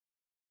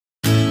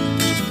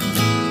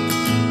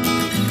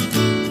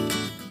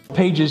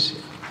pages,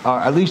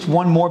 at least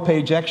one more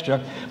page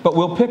extra, but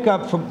we'll pick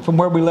up from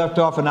where we left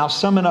off, and I'll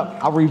sum it up.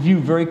 I'll review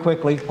very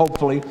quickly,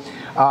 hopefully.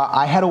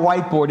 I had a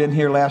whiteboard in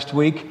here last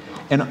week,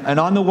 and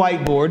on the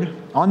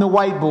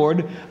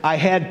whiteboard, I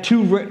had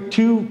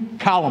two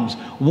columns.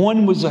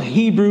 One was a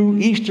Hebrew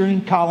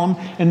Eastern column,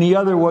 and the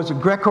other was a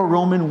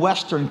Greco-Roman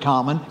Western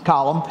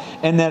column.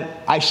 And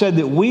that I said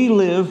that we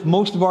live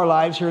most of our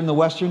lives here in the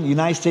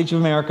United States of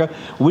America.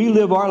 We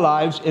live our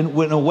lives in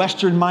a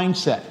Western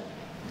mindset.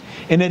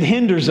 And it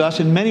hinders us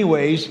in many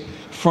ways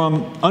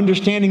from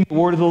understanding the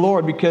Word of the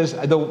Lord, because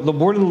the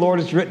Word of the Lord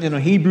is written in a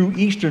Hebrew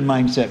Eastern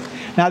mindset.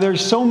 Now,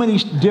 there's so many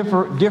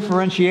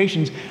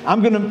differentiations.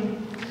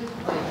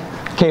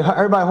 Okay,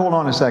 everybody hold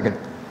on a second.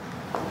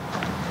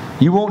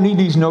 You won't need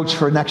these notes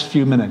for the next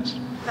few minutes.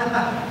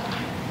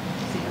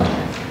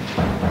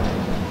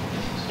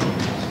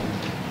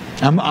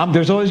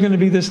 There's always going to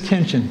be this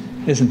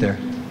tension, isn't there?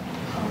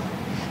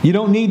 You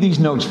don't need these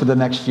notes for the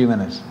next few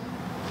minutes.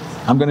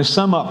 I'm going to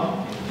sum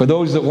up. For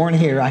those that weren't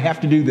here, I have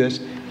to do this.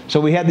 So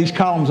we had these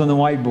columns on the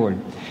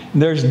whiteboard.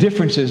 There's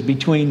differences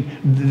between,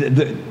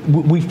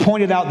 we've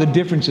pointed out the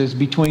differences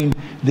between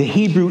the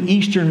Hebrew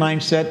Eastern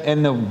mindset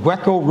and the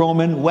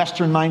Greco-Roman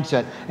Western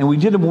mindset. And we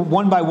did them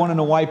one by one on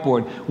the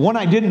whiteboard. One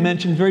I didn't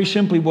mention very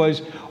simply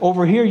was,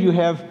 over here you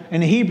have,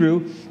 in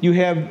Hebrew, you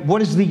have,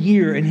 what is the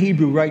year in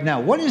Hebrew right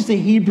now? What is the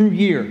Hebrew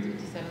year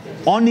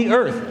on the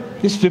earth?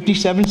 It's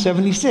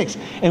 5776.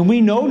 And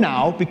we know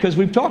now, because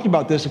we've talked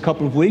about this a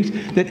couple of weeks,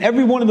 that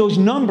every one of those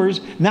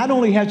numbers not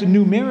only has a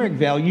numeric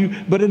value,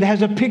 but it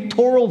has a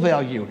pictorial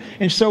value.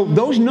 And so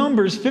those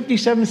numbers,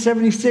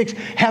 5776,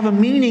 have a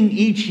meaning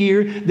each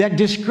year that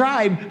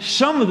describe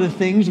some of the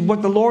things,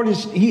 what the Lord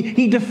is,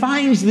 He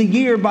defines the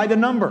year by the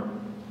number.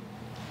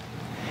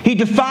 He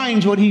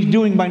defines what He's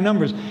doing by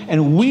numbers.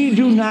 And we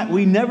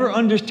never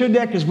understood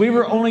that, because we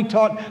were only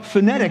taught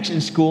phonetics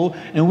in school,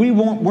 and we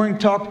weren't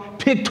taught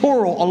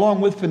pictorial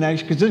along with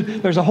phonetics,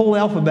 because there's a whole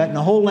alphabet and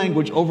a whole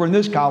language over in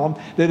this column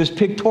that is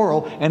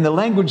pictorial, and the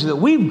language that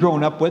we've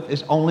grown up with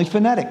is only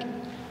phonetic.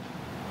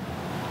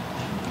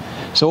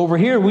 So over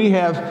here we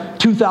have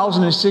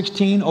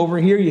 2016, over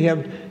here you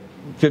have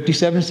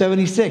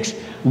 5776.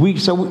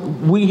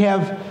 We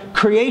have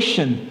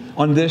creation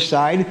on this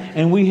side,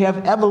 and we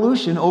have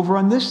evolution over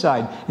on this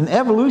side. And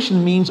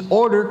evolution means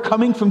order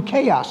coming from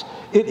chaos.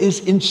 It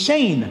is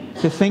insane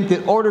to think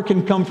that order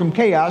can come from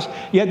chaos,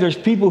 yet there's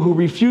people who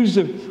refuse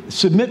to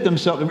submit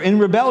themselves. In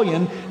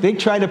rebellion, they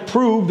try to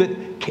prove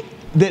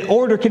that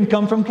order can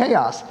come from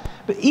chaos.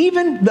 But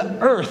even the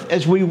earth,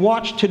 as we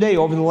watch today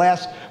over the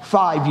last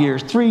 5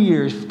 years, 3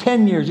 years,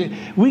 10 years,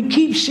 we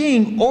keep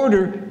seeing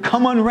order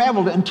come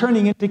unraveled and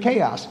turning into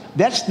chaos.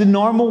 That's the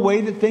normal way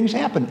that things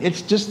happen.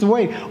 It's just the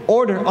way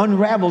order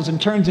unravels and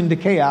turns into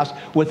chaos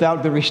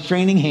without the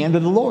restraining hand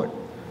of the Lord.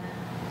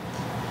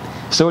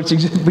 So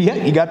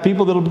you got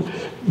people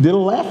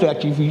that'll laugh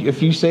at you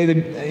if you say that,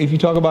 if you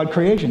talk about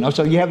creation.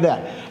 So you have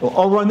that.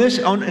 Over on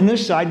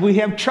this side, we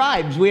have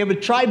tribes. We have a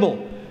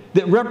tribal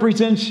that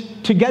represents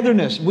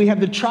togetherness. We have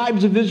the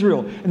tribes of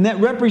Israel, and that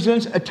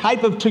represents a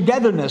type of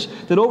togetherness.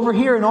 That over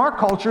here in our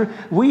culture,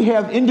 we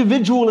have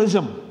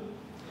individualism,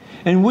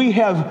 and we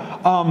have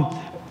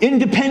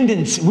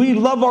independence. We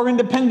love our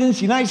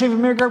independence. United States of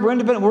America, we're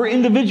independent. We're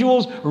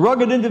individuals,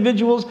 rugged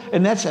individuals,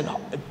 and that's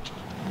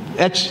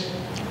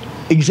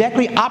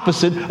exactly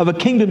opposite of a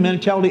kingdom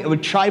mentality, of a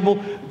tribal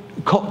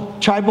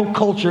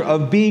culture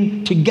of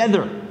being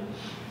together.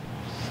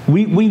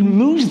 We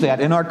lose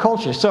that in our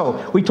culture.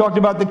 So we talked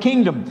about the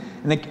kingdom.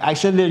 And I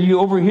said that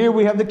over here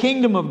we have the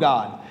kingdom of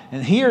God.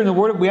 And here in the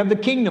Word we have the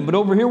kingdom. But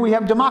over here we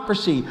have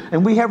democracy.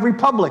 And we have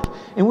republic.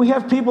 And we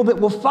have people that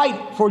will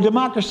fight for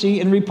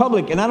democracy and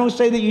republic. And I don't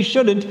say that you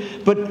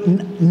shouldn't, but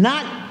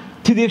not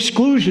to the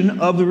exclusion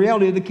of the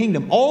reality of the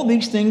kingdom. All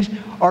these things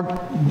are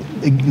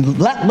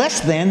less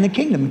than the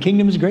kingdom. The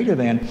kingdom is greater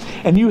than.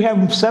 And you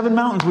have 7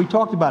 mountains. We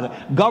talked about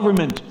it.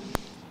 Government,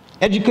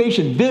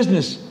 education,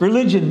 business,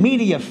 religion,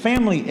 media,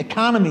 family,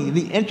 economy,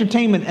 the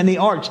entertainment, and the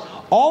arts.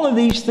 All of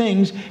these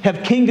things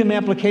have kingdom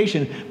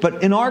application.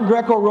 But in our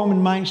Greco-Roman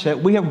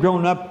mindset, we have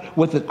grown up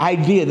with the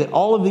idea that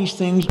all of these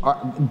things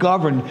are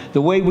governed.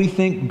 The way we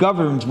think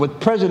governs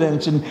with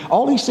presidents, and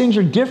all these things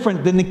are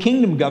different than the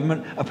kingdom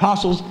government.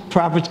 Apostles,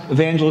 prophets,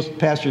 evangelists,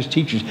 pastors,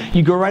 teachers.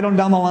 You go right on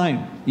down the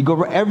line. You go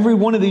over every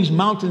one of these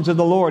mountains of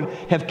the Lord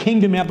have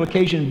kingdom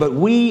application. But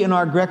we in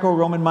our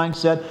Greco-Roman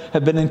mindset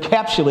have been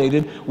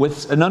encapsulated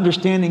with an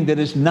understanding that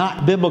is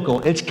not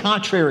biblical. It's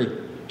contrary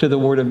to the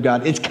Word of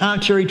God. It's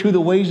contrary to the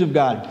ways of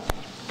God.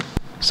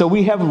 So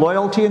we have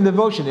loyalty and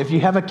devotion. If you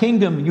have a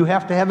kingdom, you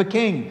have to have a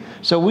king.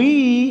 So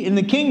we, in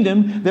the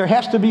kingdom, there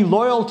has to be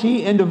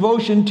loyalty and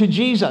devotion to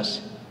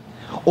Jesus.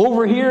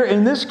 Over here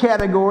in this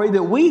category,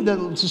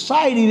 the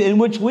society in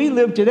which we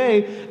live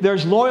today,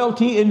 there's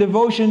loyalty and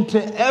devotion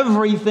to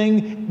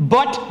everything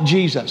but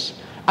Jesus.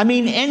 I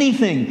mean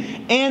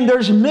anything. And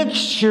there's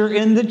mixture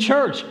in the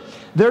church.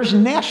 There's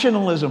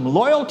nationalism,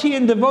 loyalty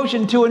and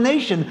devotion to a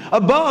nation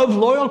above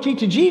loyalty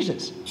to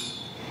Jesus.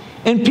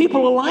 And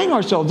people align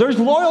ourselves. There's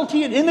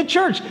loyalty in the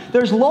church.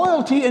 There's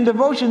loyalty and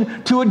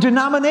devotion to a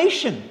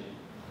denomination.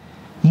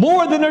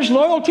 More than there's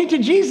loyalty to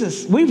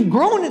Jesus. We've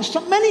grown in,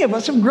 so many of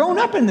us have grown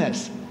up in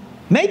this.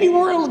 Maybe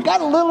we've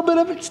got a little bit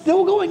of it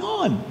still going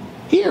on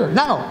here,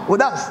 now,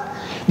 with us.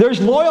 There's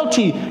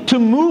loyalty to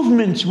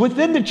movements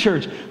within the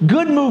church.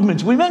 Good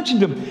movements. We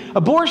mentioned them.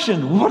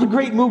 Abortion. What a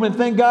great movement.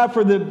 Thank God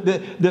for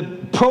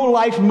the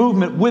pro-life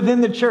movement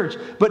within the church.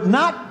 But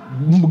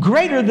not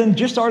greater than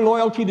just our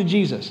loyalty to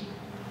Jesus.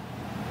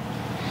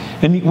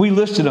 And we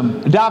listed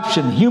them.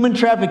 Adoption, human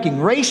trafficking,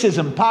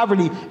 racism,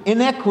 poverty,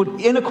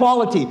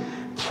 inequality,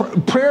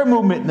 prayer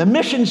movement, the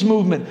missions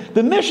movement.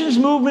 The missions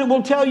movement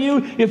will tell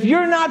you, if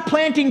you're not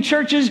planting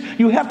churches,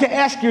 you have to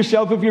ask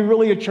yourself if you're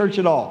really a church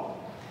at all.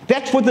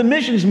 That's what the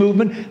missions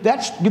movement,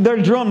 that's their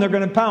drum they're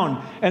going to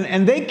pound.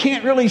 And they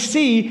can't really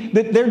see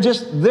that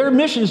their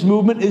missions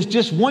movement is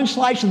just one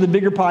slice of the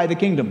bigger pie of the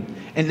kingdom.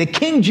 And the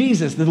King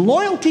Jesus, the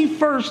loyalty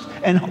first,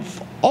 and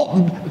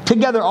all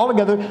together,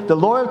 the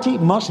loyalty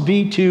must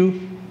be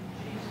to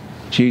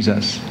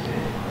Jesus.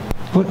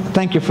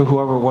 Thank you for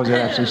whoever it was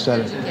that actually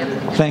said it.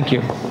 Thank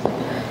you.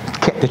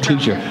 The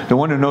teacher, the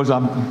one who knows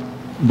I'm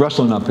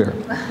wrestling up here.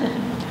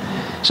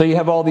 So you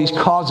have all these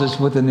causes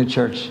within the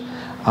church.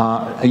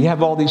 You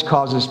have all these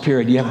causes,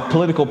 period. You have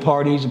political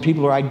parties, and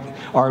people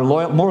are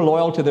more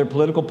loyal to their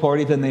political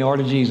party than they are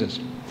to Jesus.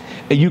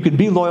 You can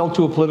be loyal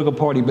to a political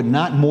party, but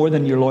not more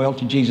than you're loyal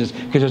to Jesus,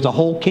 because there's a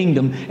whole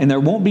kingdom, and there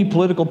won't be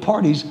political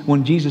parties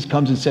when Jesus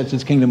comes and sets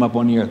his kingdom up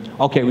on the earth.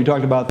 Okay, we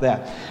talked about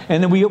that.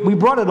 And then we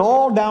brought it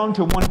all down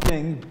to one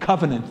thing,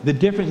 covenant. The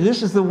difference.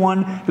 This is the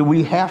one that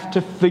we have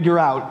to figure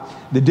out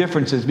the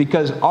differences,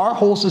 because our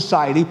whole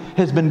society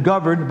has been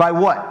governed by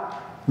what?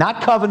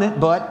 Not covenant,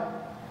 but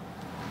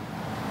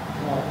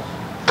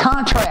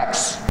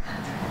contracts.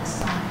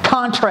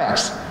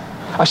 Contracts.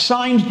 A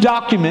signed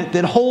document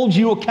that holds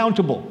you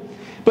accountable.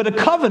 But a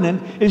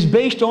covenant is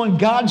based on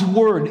God's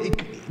word.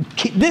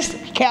 This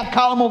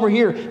column over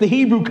here, the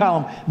Hebrew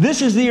column,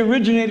 this is the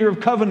originator of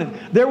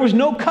covenant. There was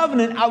no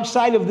covenant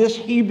outside of this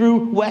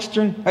Hebrew,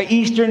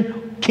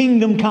 Eastern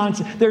kingdom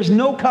concept. There's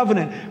no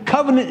covenant.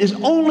 Covenant is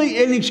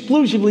only and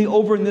exclusively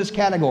over in this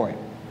category.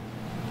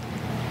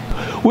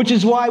 Which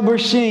is why we're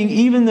seeing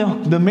even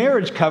the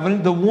marriage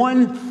covenant, the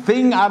one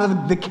thing out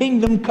of the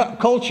kingdom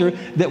culture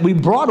that we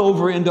brought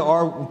over into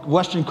our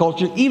Western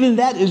culture, even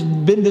that has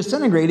been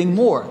disintegrating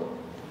more.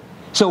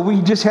 So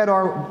we just had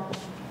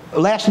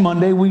last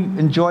Monday, we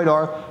enjoyed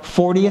our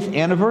 40th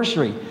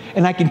anniversary.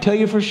 And I can tell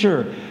you for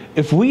sure,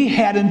 if we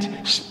hadn't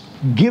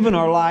given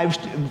our lives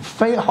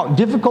to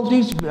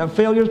difficulties,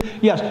 failures,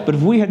 yes, but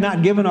if we had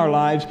not given our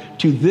lives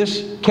to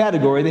this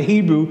category, the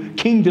Hebrew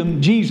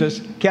kingdom Jesus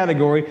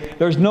category,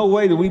 there's no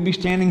way that we'd be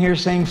standing here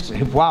saying,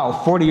 wow,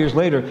 40 years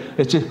later,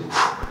 it's just,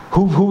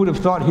 who would have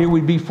thought here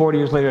we'd be 40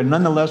 years later?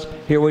 Nonetheless,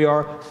 here we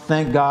are,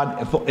 thank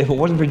God. If it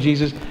wasn't for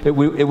Jesus, it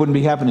wouldn't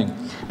be happening.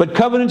 But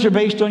covenants are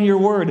based on your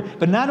word.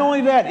 But not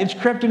only that, it's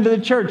crept into the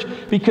church,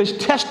 because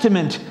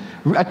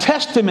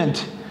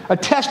a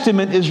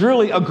testament is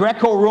really a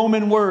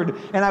Greco-Roman word.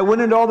 And I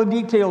went into all the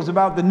details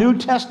about the New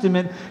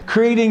Testament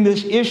creating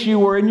this issue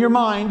where in your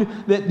mind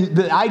that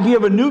the idea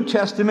of a New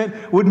Testament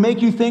would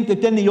make you think that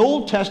then the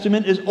Old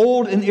Testament is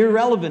old and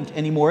irrelevant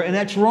anymore. And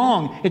that's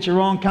wrong. It's a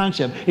wrong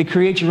concept. It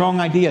creates a wrong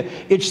idea.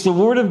 It's the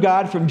Word of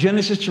God from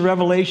Genesis to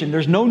Revelation.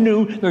 There's no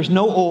new, there's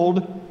no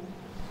old.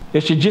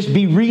 It should just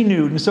be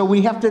renewed. And so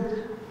we have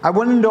to, I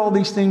went into all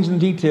these things in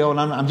detail, and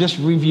I'm just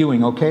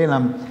reviewing, okay? And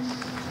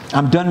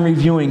I'm done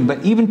reviewing,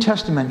 but even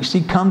Testament, you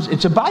see,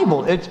 it's a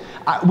Bible.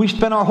 We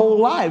spend our whole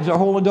lives, our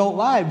whole adult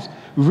lives,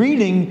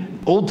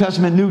 reading Old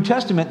Testament, New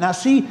Testament. Now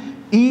see,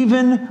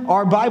 even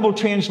our Bible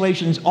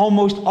translations,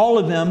 almost all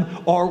of them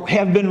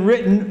have been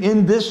written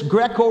in this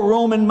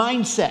Greco-Roman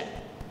mindset.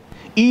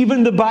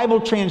 Even the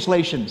Bible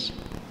translations.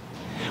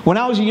 When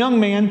I was a young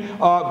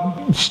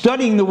man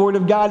studying the Word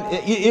of God,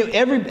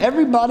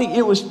 everybody,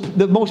 it was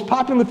the most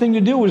popular thing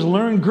to do was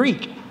learn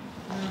Greek.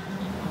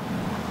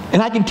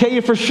 And I can tell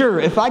you for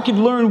sure, if I could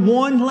learn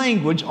one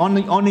language on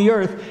the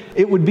earth,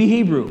 it would be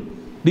Hebrew.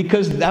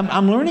 Because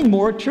I'm learning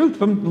more truth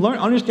from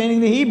understanding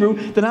the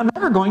Hebrew than I'm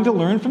ever going to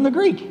learn from the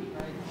Greek.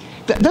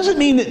 That doesn't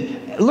mean that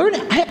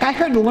heck, I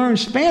had to learn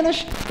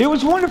Spanish. It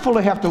was wonderful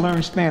to have to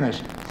learn Spanish.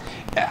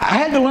 I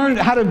had to learn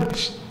how to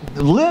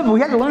live.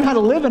 We had to learn how to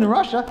live in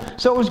Russia.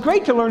 So it was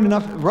great to learn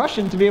enough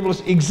Russian to be able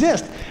to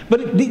exist.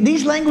 But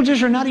these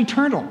languages are not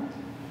eternal.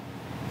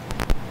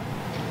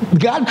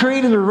 God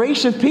created a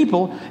race of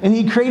people, and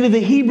He created the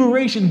Hebrew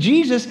race, and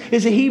Jesus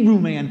is a Hebrew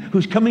man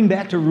who's coming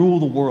back to rule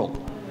the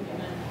world.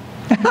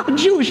 I'm a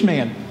Jewish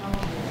man.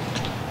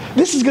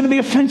 This is going to be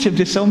offensive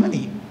to so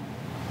many.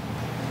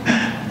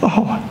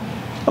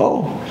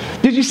 Oh.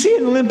 Did you see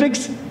in the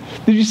Olympics?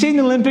 Did you see in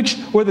the Olympics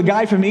where the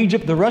guy from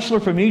Egypt, the wrestler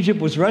from Egypt,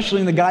 was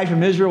wrestling the guy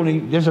from Israel?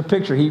 And there's a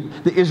picture.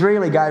 The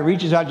Israeli guy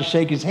reaches out to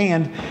shake his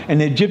hand,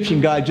 and the Egyptian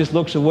guy just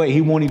looks away.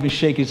 He won't even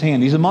shake his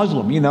hand. He's a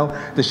Muslim,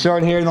 the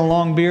short hair and the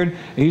long beard.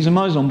 He's a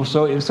Muslim.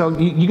 So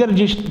you got to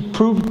just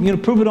prove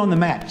it on the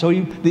mat. So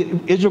the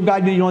Israel guy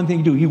did the only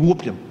thing to do. He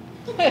whooped him.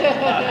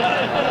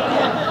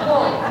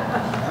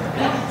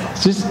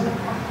 Just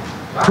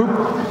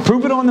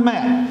prove it on the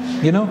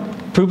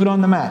mat. Prove it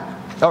on the mat.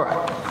 All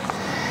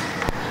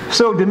right.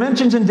 So,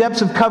 dimensions and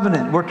depths of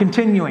covenant. We're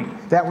continuing.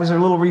 That was our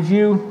little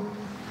review.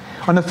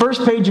 On the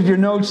first page of your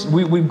notes,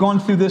 we've gone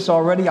through this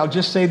already. I'll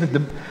just say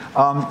that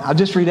I'll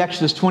just read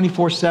Exodus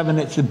 24:7.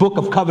 It's the book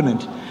of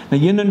covenant. Now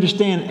you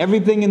understand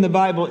everything in the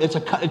Bible.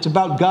 It's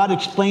about God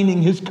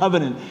explaining His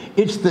covenant.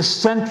 It's the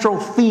central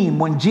theme.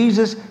 When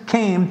Jesus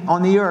came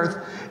on the earth,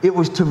 it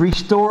was to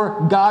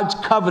restore God's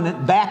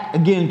covenant back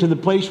again to the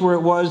place where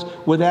it was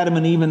with Adam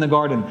and Eve in the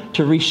garden.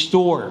 To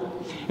restore.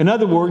 In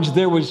other words,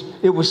 it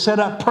was set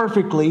up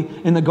perfectly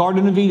in the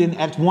Garden of Eden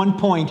at one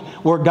point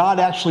where God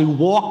actually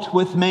walked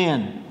with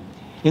man.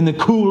 In the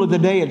cool of the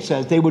day, it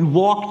says. They would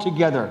walk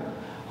together.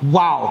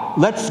 Wow.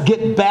 Let's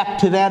get back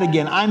to that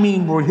again. I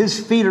mean, where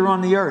His feet are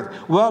on the earth.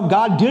 Well,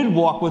 God did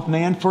walk with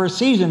man for a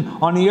season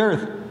on the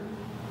earth.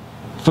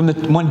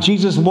 When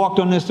Jesus walked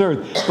on this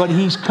earth. But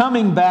He's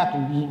coming back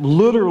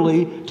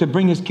literally to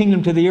bring His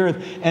kingdom to the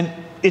earth. And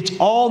it's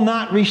all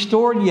not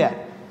restored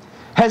yet.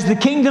 Has the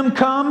kingdom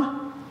come?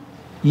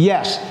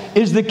 Yes.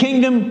 Is the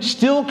kingdom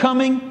still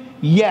coming?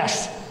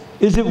 Yes.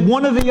 Is it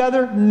one or the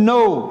other?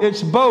 No.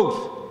 It's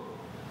both.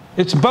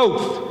 It's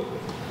both.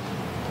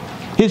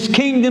 His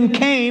kingdom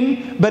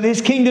came, but His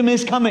kingdom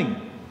is coming.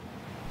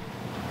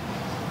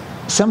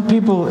 Some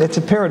people, it's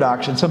a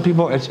paradox, and some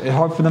people, it's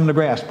hard for them to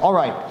grasp. All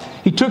right.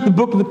 He took the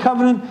book of the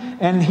covenant,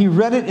 and He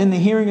read it in the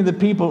hearing of the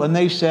people, and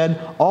they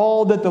said,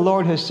 all that the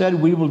Lord has said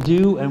we will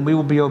do, and we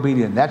will be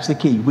obedient. That's the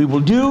key. We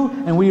will do,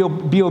 and we will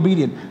be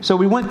obedient. So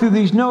we went through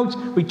these notes.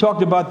 We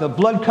talked about the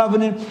blood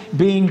covenant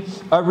being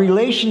a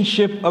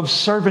relationship of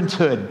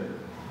servanthood.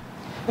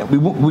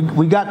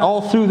 We got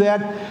all through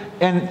that.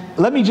 And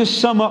let me just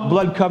sum up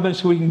blood covenant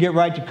so we can get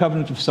right to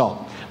covenant of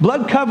salt.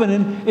 Blood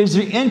covenant is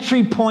the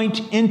entry point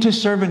into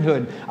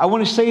servanthood. I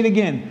want to say it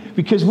again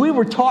because we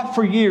were taught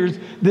for years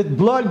that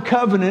blood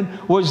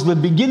covenant was the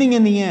beginning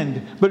and the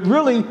end. But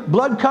really,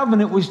 blood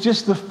covenant was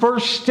just the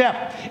first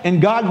step in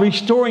God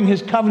restoring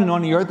His covenant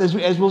on the earth,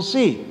 as we'll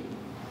see.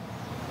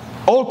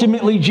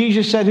 Ultimately,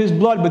 Jesus shed His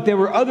blood, but there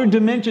were other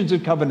dimensions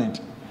of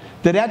covenant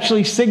that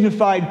actually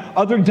signified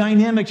other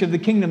dynamics of the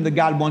kingdom that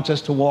God wants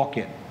us to walk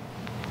in.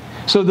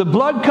 So the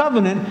blood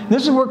covenant,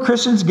 this is where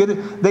Christians get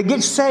it. They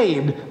get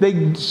saved.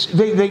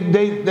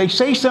 They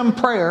say some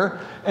prayer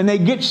and they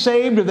get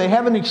saved, or they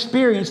have an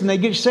experience and they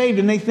get saved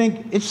and they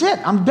think, it's it,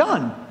 I'm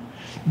done.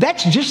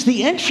 That's just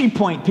the entry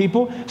point,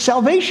 people.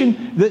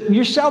 Salvation,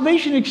 your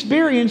salvation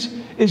experience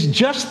is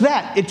just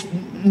that. It's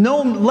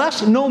no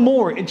less, no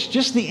more. It's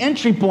just the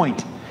entry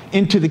point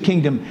into the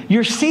kingdom.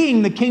 You're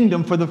seeing the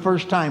kingdom for the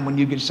first time when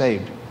you get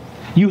saved.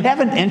 You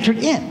haven't entered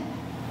in.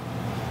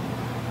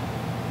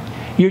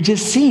 You're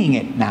just seeing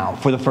it now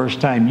for the first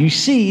time. You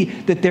see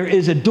that there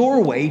is a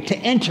doorway to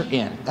enter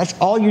in. That's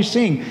all you're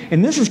seeing.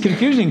 And this is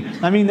confusing.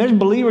 I mean, there's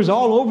believers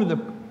all over the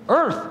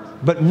earth,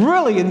 but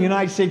really in the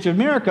United States of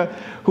America,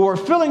 who are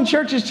filling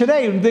churches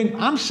today and think,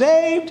 I'm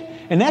saved,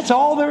 and that's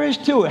all there is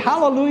to it.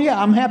 Hallelujah,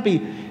 I'm happy.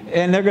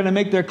 And they're going to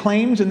make their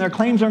claims, and their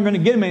claims aren't going to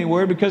get them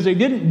anywhere because they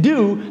didn't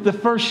do the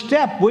first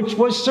step, which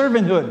was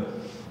servanthood.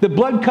 The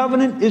blood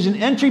covenant is an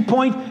entry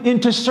point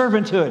into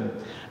servanthood.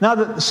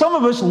 Now, some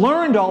of us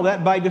learned all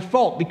that by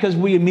default because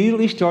we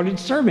immediately started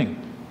serving.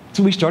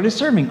 So we started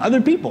serving other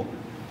people,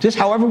 just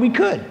however we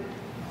could.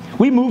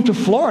 We moved to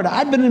Florida.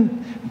 I've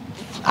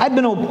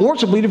been a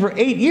worship leader for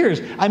 8 years.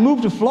 I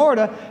moved to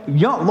Florida a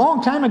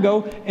long time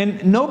ago,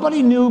 and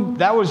nobody knew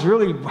that was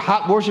really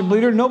hot worship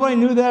leader. Nobody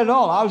knew that at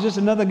all. I was just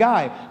another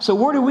guy. So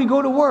where did we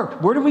go to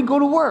work? Where did we go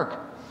to work?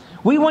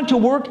 We went to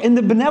work in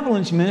the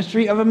benevolence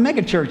ministry of a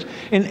megachurch.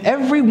 And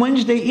every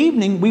Wednesday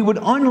evening, we would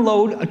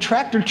unload a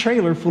tractor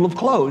trailer full of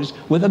clothes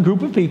with a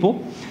group of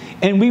people.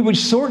 And we would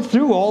sort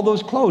through all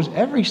those clothes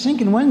every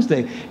sinking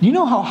Wednesday. Do you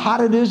know how hot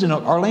it is in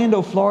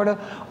Orlando, Florida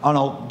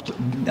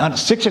on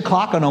 6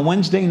 o'clock on a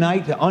Wednesday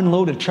night to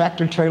unload a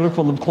tractor trailer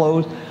full of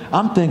clothes?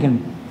 I'm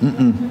thinking,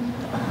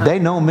 they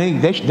know me.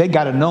 They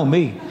got to know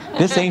me.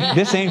 This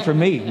ain't for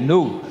me.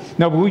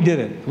 No, but we did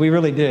it. We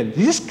really did.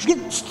 You just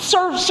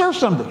serve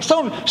something.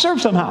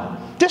 Serve somehow.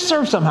 Just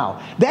serve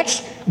somehow. That's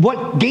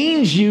what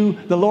gains you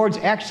the Lord's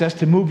access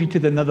to move you to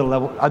the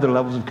other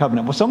levels of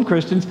covenant. Well, some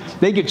Christians,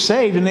 they get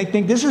saved and they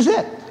think this is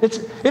it.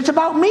 It's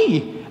about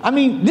me. I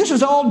mean, this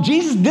is all,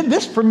 Jesus did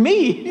this for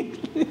me.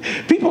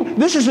 People,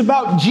 this is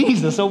about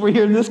Jesus over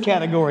here in this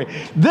category.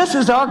 This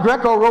is our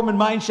Greco-Roman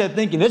mindset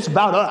thinking. It's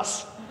about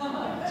us.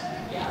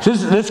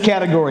 This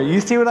category. You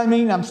see what I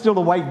mean? I'm still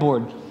the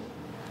whiteboard.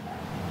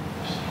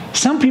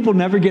 Some people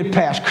never get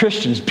past,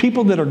 Christians,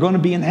 people that are going to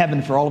be in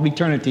heaven for all of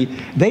eternity,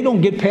 they don't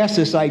get past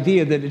this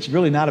idea that it's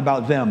really not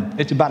about them.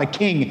 It's about a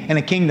king and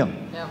a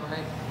kingdom. Yeah,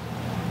 right.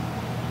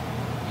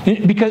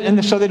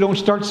 So they don't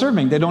start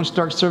serving. They don't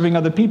start serving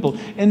other people.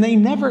 And they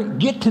never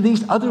get to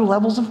these other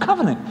levels of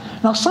covenant.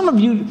 Now, some of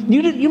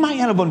you might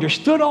not have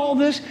understood all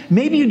this.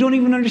 Maybe you don't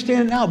even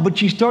understand it now.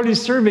 But you started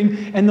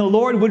serving, and the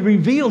Lord would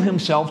reveal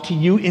himself to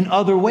you in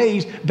other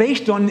ways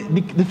based on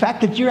the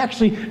fact that you're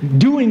actually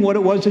doing what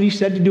it was that he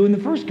said to do in the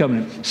first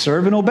covenant.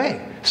 Serve and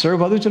obey.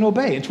 Serve others and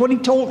obey. It's what he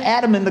told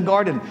Adam in the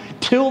garden.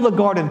 Till the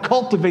garden.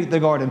 Cultivate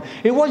the garden.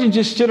 It wasn't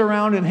just sit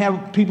around and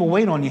have people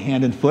wait on you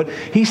hand and foot.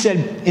 He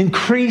said,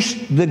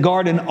 increase the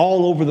garden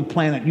all over the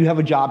planet. You have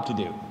a job to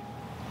do.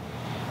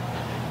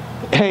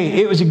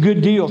 Hey, it was a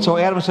good deal. So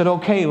Adam said,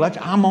 okay,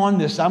 I'm on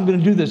this. I'm going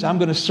to do this. I'm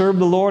going to serve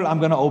the Lord. I'm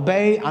going to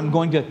obey. I'm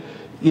going to,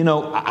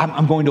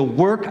 I'm going to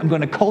work. I'm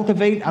going to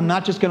cultivate. I'm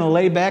not just going to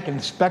lay back and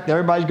expect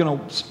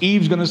that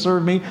Eve's going to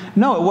serve me.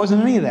 No, it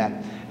wasn't any of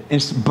that.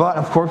 But,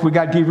 of course, we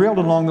got derailed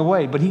along the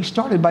way. But he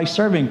started by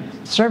serving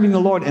the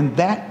Lord. And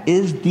that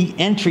is the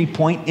entry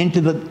point into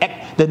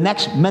the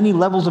next many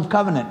levels of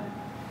covenant.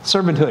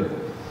 Servanthood.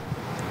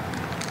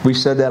 We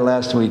said that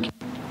last week.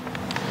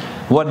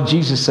 What did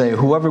Jesus say?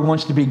 Whoever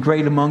wants to be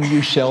great among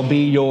you shall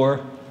be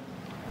your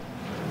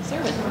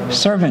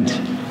servant.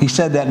 He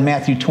said that in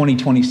Matthew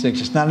 20:26.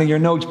 It's not in your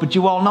notes, but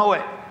you all know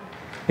it.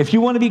 If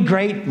you want to be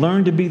great,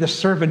 learn to be the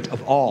servant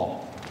of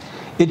all.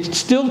 It's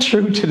still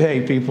true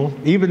today, people,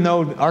 even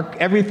though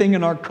everything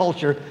in our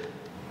culture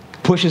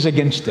pushes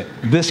against it.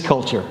 This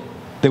culture,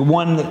 the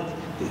one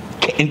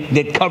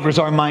that covers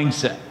our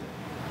mindset.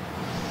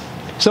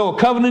 So a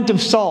covenant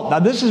of salt. Now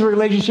this is a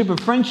relationship of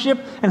friendship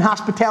and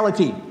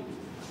hospitality.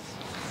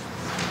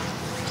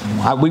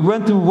 We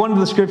went through one of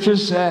the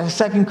scriptures,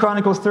 2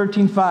 Chronicles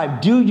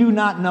 13:5. Do you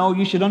not know,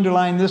 you should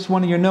underline this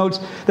one in your notes,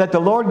 that the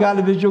Lord God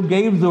of Israel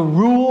gave the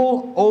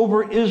rule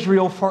over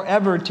Israel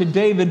forever to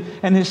David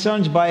and his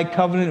sons by a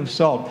covenant of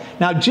salt.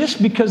 Now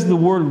just because the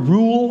word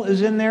rule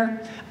is in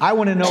there, I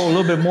want to know a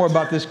little bit more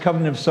about this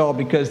covenant of salt,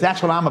 because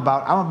that's what I'm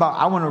about.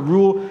 I want to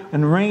rule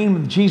and reign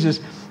with Jesus,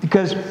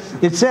 because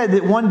it said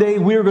that one day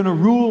we're going to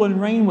rule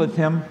and reign with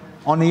him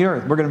on the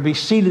earth. We're going to be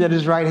seated at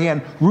his right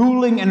hand,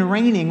 ruling and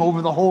reigning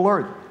over the whole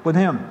earth with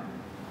him.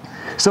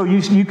 So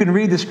you can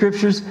read the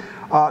scriptures,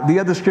 the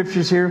other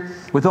scriptures here.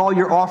 With all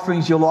your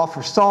offerings you'll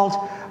offer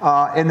salt.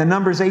 In the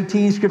Numbers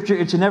 18 scripture,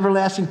 it's an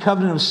everlasting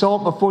covenant of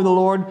salt before the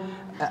Lord.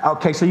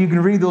 Okay, so you can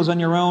read those on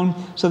your own.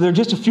 So there are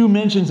just a few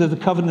mentions of the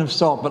covenant of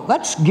salt. But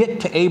let's get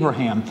to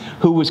Abraham,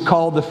 who was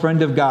called the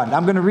friend of God.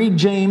 I'm going to read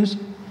James.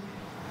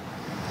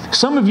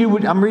 Some of you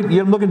would,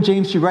 you're looking at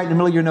James 2 right in the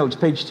middle of your notes,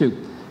 page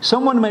 2.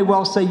 Someone may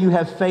well say, you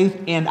have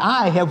faith and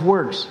I have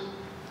works.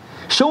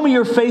 Show me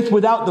your faith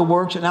without the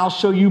works, and I'll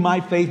show you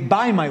my faith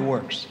by my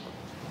works.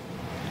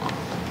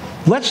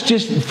 Let's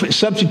just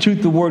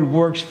substitute the word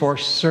works for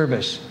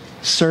service,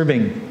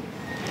 serving.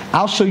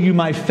 I'll show you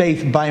my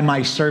faith by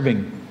my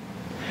serving.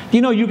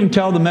 You know, you can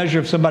tell the measure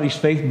of somebody's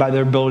faith by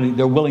their ability,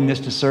 their willingness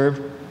to serve.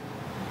 You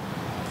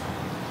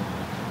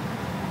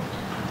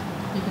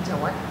can tell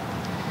what?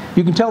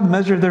 You can tell the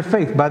measure of their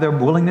faith by their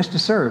willingness to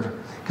serve.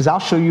 Because I'll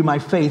show you my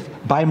faith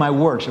by my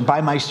works, or by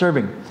my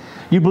serving.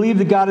 You believe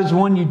that God is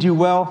one, you do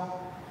well.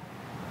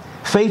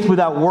 Faith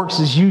without works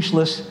is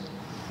useless.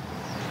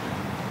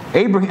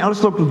 Abraham,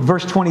 let's look at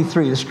verse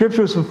 23. The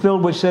scripture was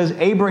fulfilled which says,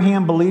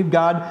 Abraham believed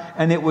God,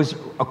 and it was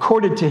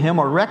accorded to him,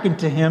 or reckoned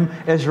to him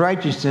as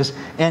righteousness,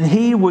 and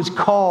he was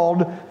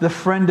called the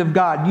friend of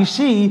God. You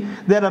see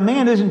that a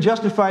man isn't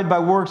justified by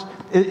works,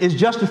 is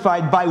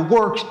justified by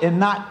works and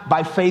not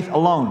by faith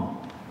alone.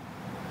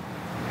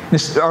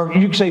 Or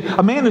you can say,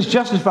 a man is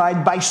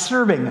justified by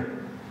serving,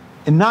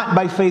 and not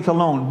by faith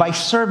alone. By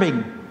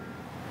serving,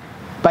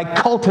 by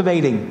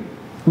cultivating.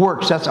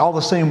 Works, that's all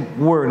the same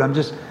word. I'm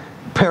just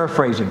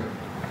paraphrasing.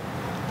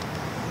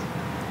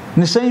 In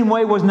the same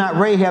way was not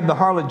Rahab the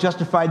harlot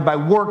justified by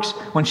works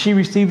when she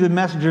received the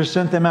messengers,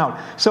 sent them out.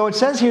 So it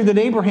says here that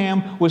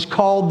Abraham was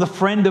called the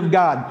friend of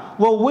God.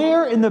 Well,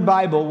 where in the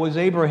Bible was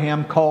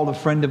Abraham called a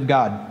friend of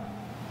God?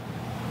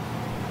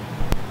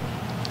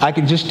 I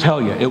can just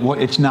tell you,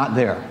 it's not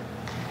there.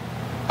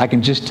 I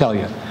can just tell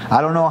you.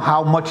 I don't know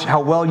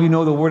how well you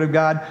know the Word of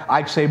God.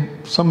 I'd say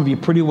some of you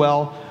pretty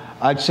well.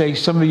 I'd say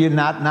some of you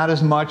not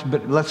as much,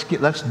 but let's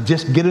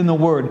just get in the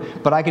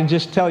Word. But I can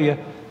just tell you,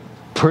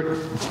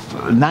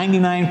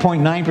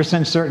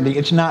 99.9% certainty,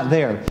 it's not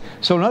there.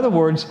 So in other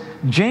words,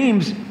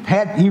 James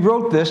he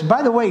wrote this.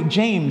 By the way,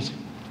 James,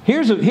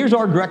 here's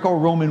our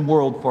Greco-Roman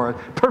world for a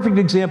perfect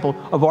example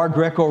of our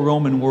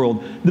Greco-Roman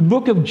world. The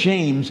book of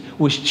James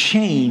was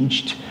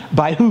changed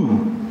by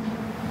who?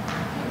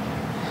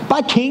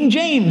 By King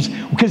James,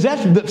 because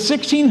that's the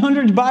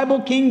 1600s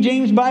Bible, King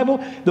James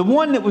Bible, the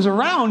one that was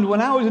around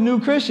when I was a new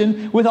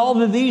Christian with all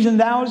the these and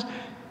thous.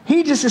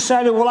 He just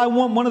decided, well, I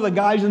want one of the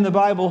guys in the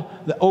Bible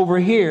over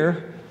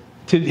here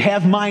to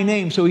have my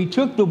name. So he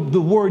took the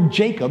word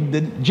Jacob.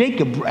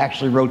 Jacob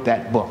actually wrote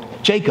that book.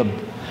 Jacob.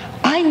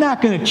 I'm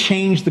not going to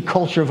change the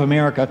culture of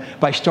America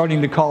by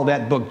starting to call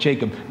that book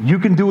Jacob. You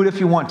can do it if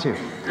you want to.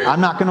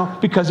 I'm not going to,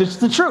 because it's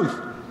the truth.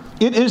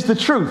 It is the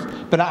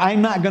truth. But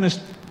I'm not going to.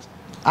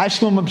 I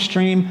swim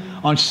upstream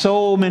on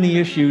so many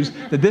issues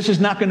that this is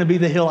not going to be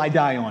the hill I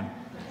die on.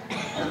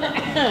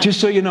 Just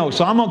so you know.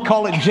 So I'm going to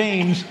call it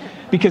James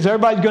because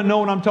everybody's going to know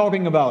what I'm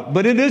talking about.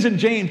 But it isn't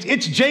James.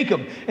 It's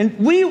Jacob. And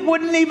we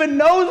wouldn't even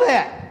know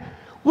that.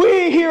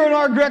 We here in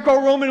our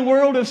Greco-Roman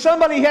world, if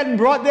somebody hadn't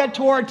brought that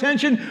to our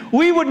attention,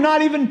 we would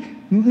not even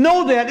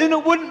know that, and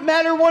it wouldn't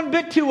matter one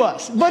bit to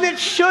us. But it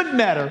should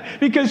matter,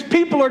 because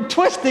people are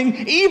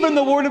twisting even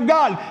the Word of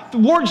God.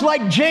 Words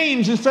like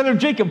James instead of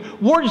Jacob.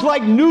 Words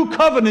like new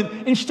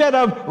covenant instead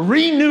of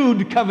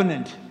renewed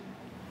covenant.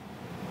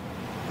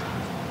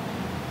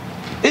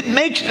 It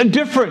makes a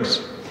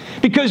difference,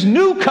 because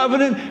new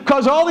covenant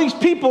caused all these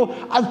people...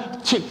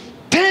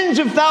 tens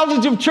of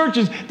thousands of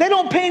churches, they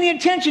don't pay any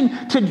attention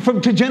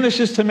to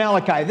Genesis to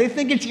Malachi. They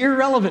think it's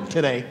irrelevant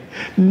today.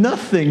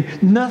 Nothing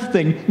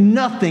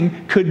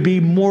could be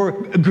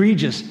more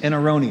egregious and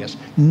erroneous.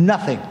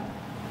 Nothing.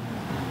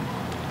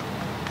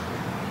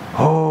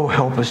 Oh,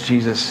 help us,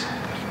 Jesus.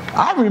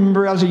 I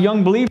remember as a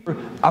young believer,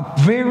 a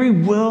very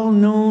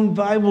well-known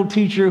Bible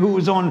teacher who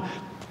was on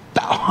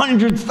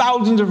hundreds,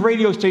 thousands of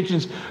radio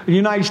stations in the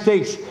United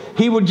States.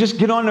 He would just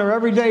get on there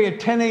every day at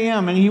 10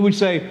 a.m. and he would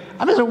say,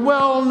 I'm just a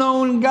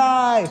well-known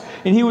guy.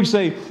 And he would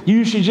say,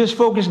 you should just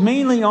focus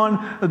mainly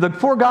on the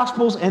 4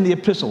 Gospels and the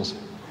epistles.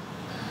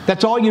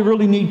 That's all you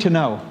really need to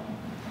know.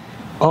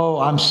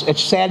 Oh, it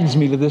saddens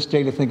me to this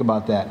day to think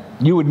about that.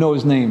 You would know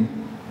his name.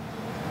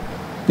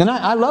 And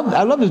I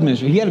love his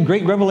ministry. He had a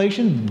great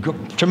revelation,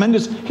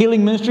 tremendous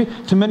healing ministry,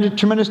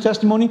 tremendous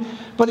testimony.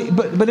 But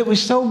it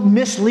was so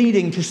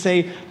misleading to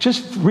say,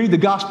 just read the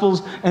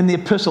Gospels and the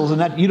epistles,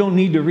 and that you don't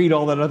need to read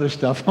all that other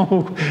stuff.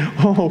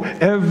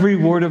 Every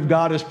word of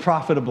God is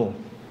profitable.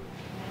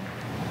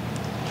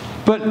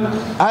 But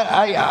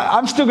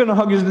I'm still going to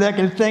hug his neck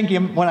and thank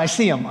him when I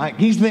see him.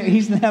 He's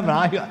in heaven.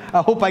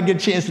 I hope I get a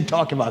chance to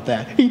talk about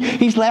that.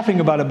 He's laughing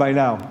about it by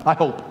now, I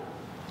hope.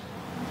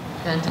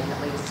 Venting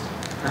at least.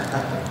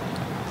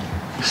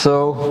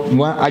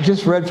 So, I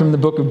just read from the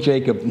book of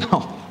Jacob.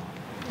 No.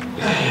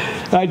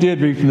 I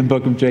did read from the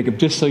book of Jacob,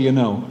 just so you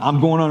know.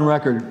 I'm going on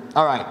record.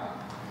 All right.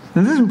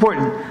 Now, this is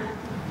important.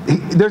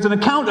 There's an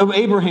account of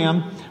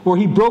Abraham where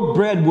he broke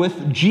bread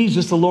with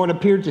Jesus, the Lord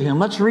appeared to him.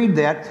 Let's read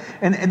that.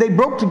 And they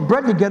broke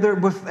bread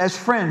together as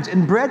friends.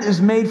 And bread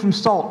is made from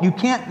salt. You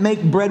can't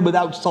make bread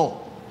without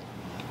salt.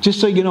 Just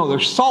so you know,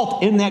 there's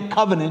salt in that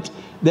covenant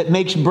that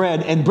makes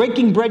bread. And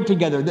breaking bread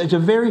together, there's a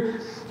very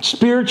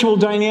spiritual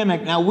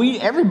dynamic. Now,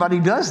 everybody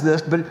does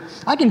this, but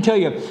I can tell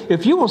you,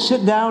 if you will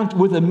sit down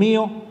with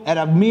at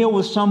a meal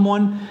with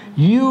someone,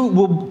 you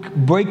will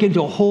break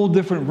into a whole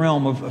different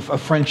realm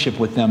of friendship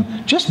with them.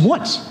 Just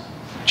once.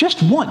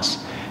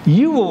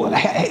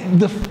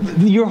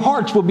 Your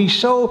hearts will be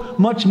so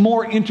much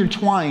more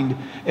intertwined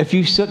if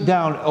you sit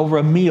down over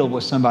a meal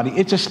with somebody.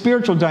 It's a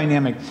spiritual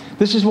dynamic.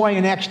 This is why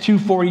in Acts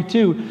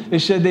 2:42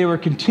 it said they were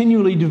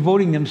continually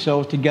devoting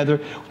themselves together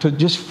to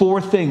just 4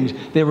 things.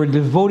 They were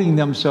devoting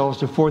themselves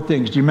to 4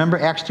 things. Do you remember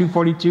Acts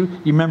 2:42? You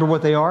remember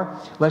what they are?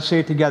 Let's say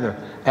it together.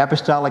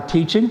 Apostolic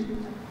teaching,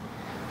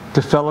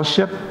 to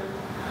fellowship,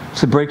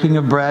 to breaking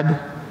of bread,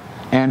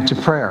 and to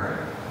prayer.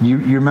 You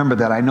remember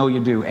that. I know you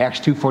do. Acts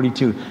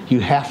 2:42.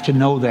 You have to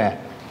know that.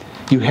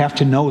 You have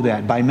to know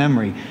that by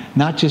memory.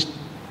 Not just,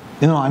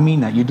 I mean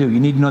that. You do. You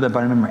need to know that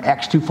by memory.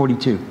 Acts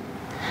 2:42.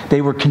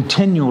 They were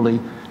continually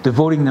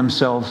devoting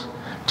themselves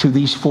to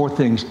these 4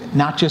 things.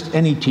 Not just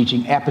any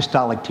teaching,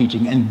 apostolic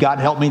teaching. And God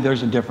help me,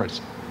 there's a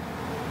difference.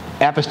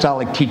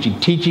 Apostolic teaching.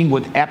 Teaching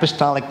with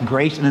apostolic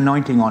grace and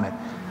anointing on it.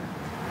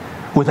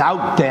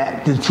 Without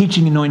that, the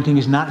teaching anointing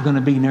is not going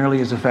to be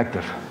nearly as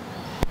effective.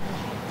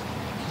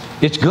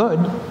 It's good.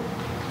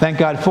 Thank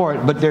God for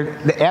it. But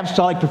the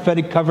apostolic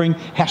prophetic covering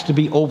has to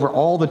be over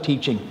all the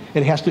teaching.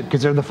 It has to,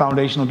 because they're the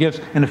foundational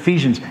gifts. In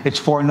Ephesians, it's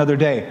for another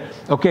day.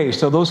 Okay,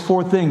 so those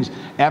 4 things.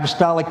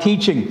 Apostolic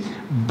teaching,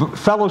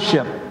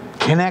 fellowship,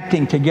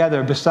 connecting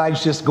together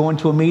besides just going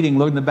to a meeting,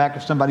 looking in the back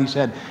of somebody's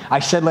head. I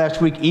said last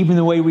week, even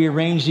the way we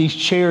arrange these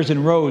chairs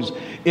in rows,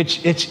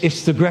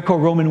 it's the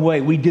Greco-Roman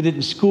way. We did it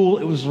in school.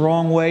 It was the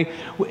wrong way.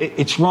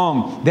 It's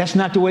wrong. That's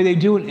not the way they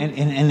do it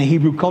in the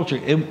Hebrew culture.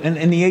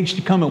 In the age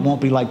to come, it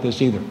won't be like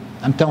this either.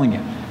 I'm telling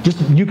you.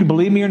 You can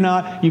believe me or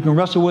not. You can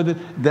wrestle with it.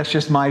 That's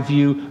just my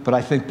view. But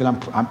I think that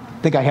I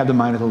think I have the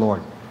mind of the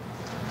Lord.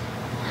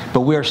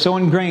 But we are so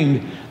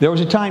ingrained. There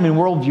was a time in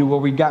worldview where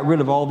we got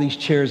rid of all these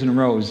chairs in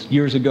rows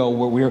years ago,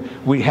 where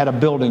we had a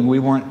building. We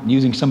weren't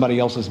using somebody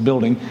else's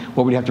building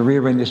where we'd have to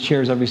rearrange these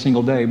chairs every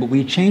single day. But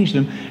we changed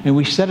them and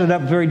we set it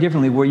up very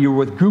differently, where you were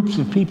with groups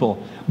of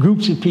people,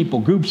 groups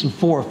of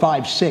 4,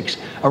 5, 6,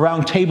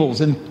 around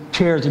tables and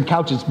chairs and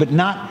couches. But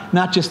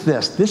not just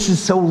this. This is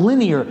so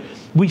linear.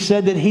 We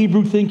said that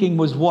Hebrew thinking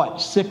was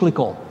what?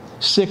 Cyclical.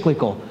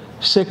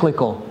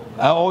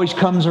 Always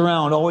comes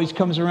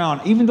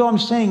around. Even though I'm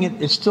saying it,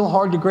 it's still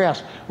hard to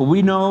grasp. But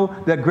we know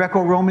that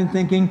Greco-Roman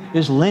thinking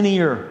is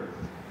linear.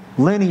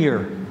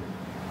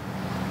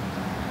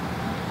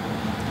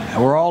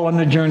 We're all on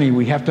a journey.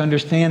 We have to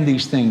understand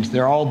these things.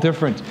 They're all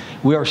different.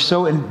 We are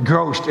so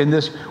engrossed in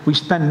this. We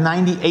spend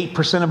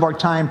 98% of our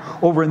time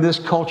over in this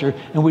culture,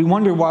 and we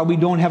wonder why we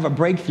don't have a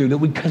breakthrough,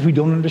 because we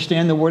don't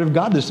understand the Word of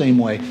God the same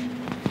way.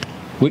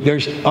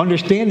 There's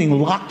understanding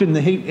locked in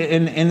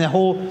the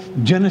whole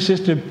Genesis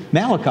to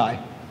Malachi.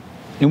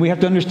 And we have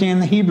to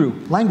understand the Hebrew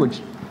language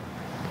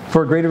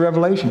for a greater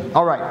revelation.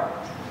 All right.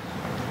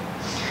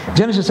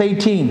 Genesis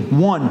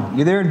 18:1.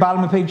 You're there at the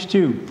bottom of page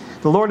 2.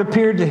 The Lord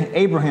appeared to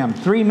Abraham.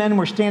 3 men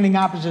were standing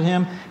opposite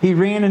him. He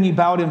ran and he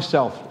bowed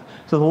himself.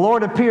 So the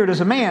Lord appeared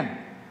as a man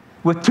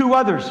with 2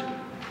 others.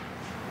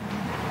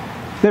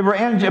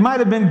 It might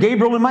have been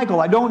Gabriel and Michael.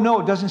 I don't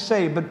know. It doesn't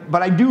say.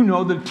 But I do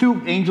know that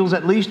 2 angels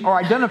at least are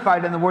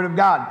identified in the Word of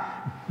God.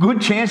 Good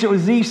chance it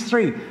was these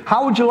 3.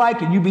 How would you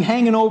like it? You'd be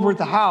hanging over at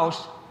the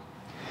house,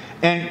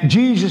 and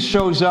Jesus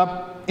shows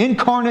up.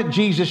 Incarnate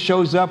Jesus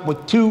shows up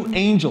with 2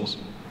 angels.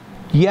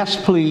 Yes,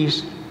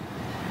 please.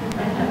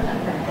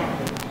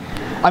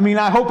 I mean,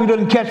 I hope he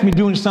doesn't catch me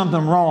doing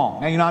something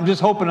wrong. You know, I'm just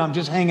hoping I'm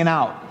just hanging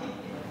out.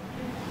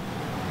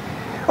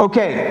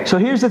 Okay, so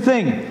here's the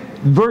thing.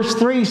 Verse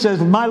 3 says,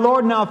 my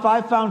Lord, now if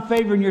I found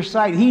favor in your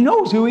sight. He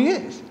knows who he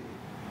is.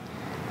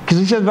 Because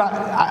he says,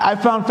 I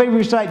found favor in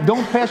your sight.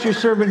 Don't pass your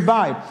servant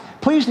by.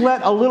 Please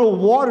let a little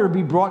water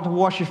be brought to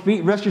wash your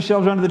feet. Rest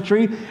yourselves under the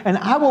tree. And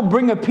I will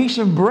bring a piece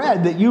of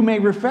bread that you may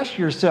refresh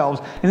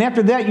yourselves. And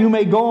after that you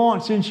may go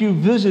on, since you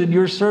visited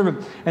your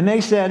servant. And they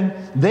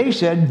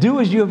said, do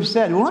as you have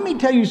said. Well, let me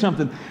tell you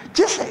something.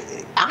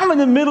 I'm in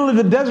the middle of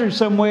the desert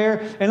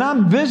somewhere, and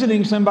I'm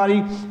visiting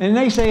somebody, and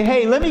they say,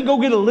 hey, let me go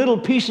get a little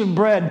piece of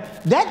bread.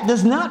 That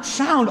does not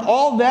sound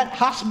all that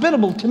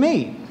hospitable to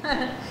me.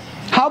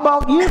 How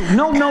about you?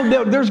 No,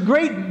 there's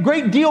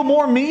great deal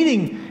more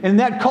meaning in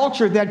that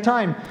culture at that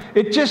time.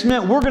 It just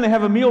meant we're going to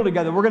have a meal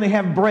together. We're going to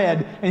have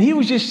bread. And he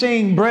was just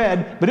saying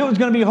bread, but it was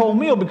going to be a whole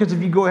meal, because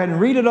if you go ahead and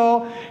read it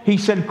all, he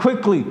said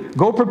quickly,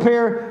 go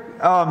prepare...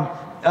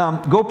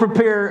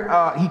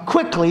 he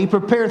quickly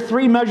prepared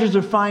 3 measures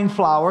of fine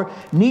flour,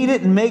 knead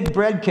it and make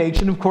bread cakes.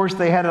 And of course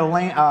they had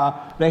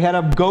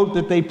a goat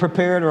that they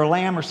prepared, or a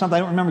lamb or something. I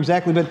don't remember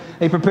exactly, but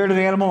they prepared an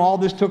animal. All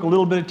this took a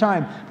little bit of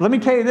time. But let me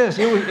tell you this,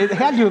 it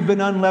had to have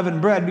been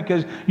unleavened bread,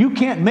 because you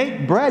can't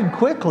make bread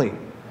quickly,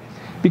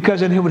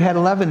 because it would have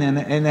leaven in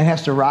it, and it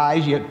has to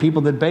rise. You have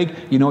people that bake,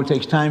 it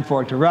takes time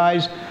for it to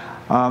rise.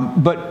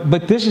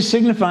 But this is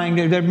signifying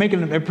that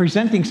they're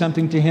presenting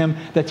something to him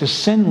that's a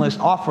sinless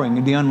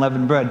offering, the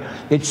unleavened bread.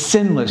 It's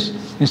sinless.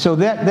 And so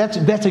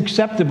that's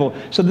acceptable.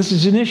 So this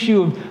is an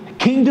issue of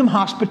kingdom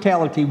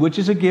hospitality, which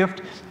is a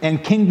gift,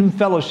 and kingdom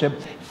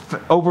fellowship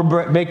over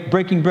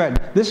breaking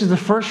bread. This is the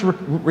first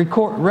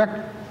record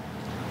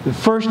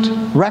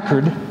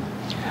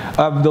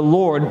of the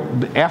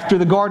Lord after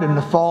the garden,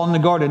 the fall in the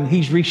garden.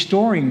 He's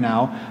restoring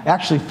now,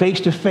 actually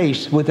face to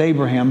face with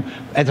Abraham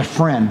as a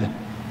friend.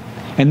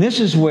 And this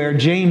is where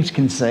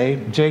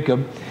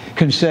Jacob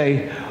can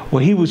say,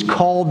 well, he was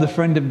called the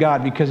friend of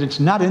God, because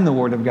it's not in the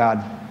Word of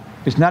God.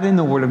 It's not in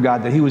the Word of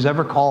God that he was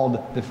ever called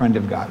the friend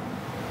of God.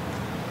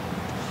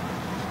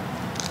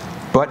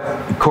 But,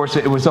 of course,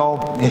 it was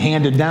all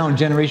handed down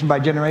generation by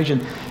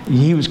generation.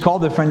 He was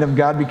called the friend of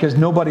God because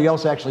nobody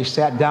else actually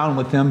sat down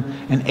with him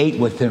and ate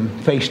with him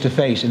face to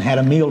face and had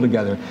a meal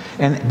together.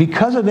 And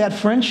because of that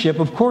friendship,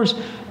 of course,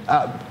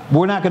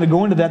 we're not going to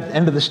go into that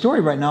end of the story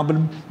right now, but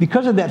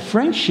because of that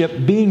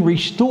friendship being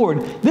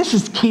restored, this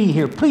is key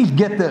here. Please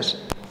get this.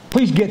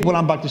 Please get what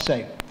I'm about to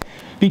say.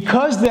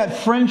 Because that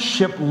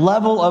friendship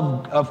level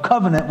of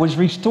covenant was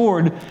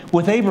restored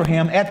with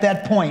Abraham at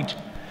that point,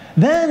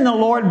 then the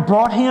Lord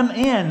brought him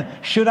in.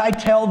 Should I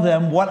tell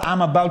them what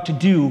I'm about to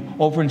do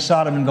over in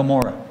Sodom and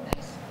Gomorrah?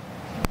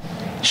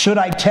 Should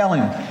I tell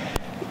him?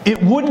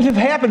 It wouldn't have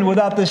happened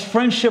without this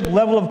friendship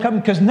level of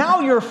covenant, because now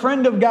you're a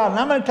friend of God. And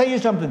I'm going to tell you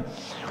something.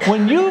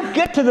 When you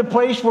get to the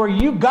place where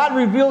God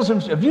reveals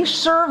himself, if you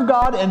serve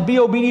God and be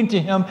obedient to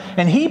him,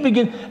 and he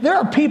begins, there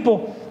are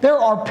people,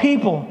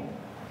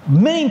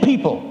 many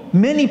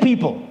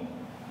people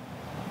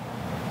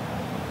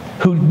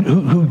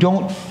who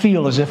don't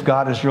feel as if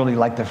God is really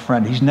like the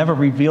friend. He's never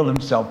revealed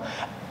himself.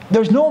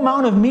 There's no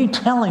amount of me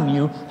telling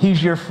you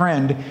he's your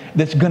friend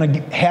that's going to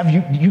have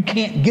you. You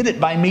can't get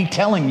it by me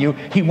telling you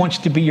he wants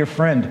to be your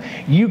friend.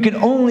 You can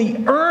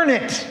only earn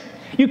it.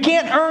 You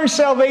can't earn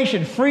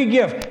salvation, free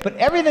gift. But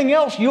everything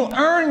else, you'll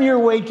earn your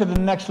way to the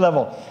next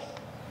level.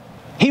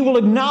 He will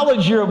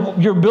acknowledge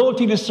your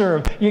ability to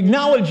serve. You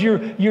acknowledge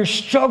your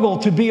struggle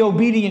to be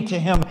obedient to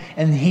him.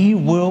 And he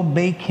will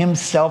make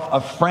himself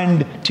a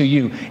friend to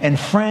you. And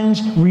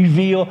friends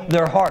reveal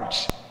their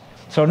hearts.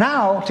 So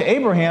now, to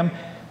Abraham,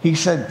 he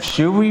said,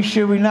 should we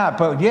not?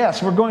 But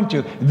yes, we're going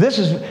to. This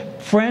is,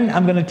 friend,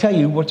 I'm going to tell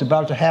you what's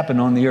about to happen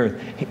on the earth.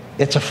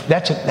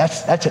 That's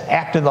an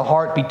act of the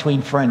heart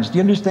between friends. Do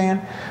you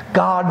understand?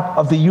 God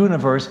of the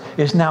universe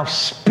is now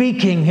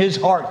speaking his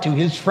heart to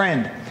his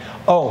friend.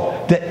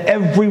 Oh, that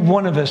every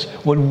one of us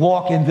would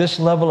walk in this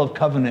level of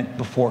covenant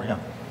before him.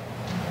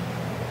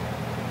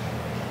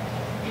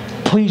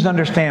 Please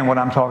understand what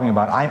I'm talking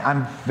about.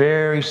 I'm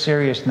very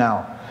serious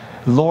now.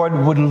 Lord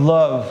would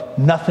love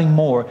nothing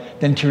more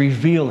than to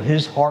reveal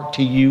his heart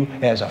to you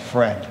as a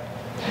friend.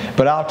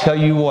 But I'll tell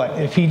you what,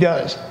 if he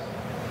does,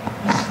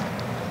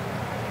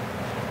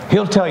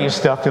 he'll tell you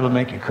stuff that'll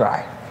make you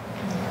cry.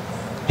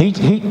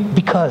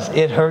 Because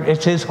it hurt.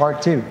 It's his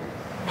heart too.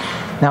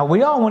 Now,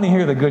 we all want to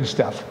hear the good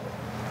stuff.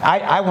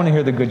 I want to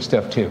hear the good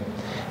stuff too.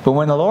 But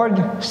when the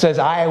Lord says,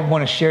 I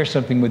want to share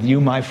something with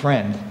you, my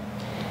friend,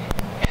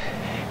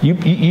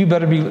 you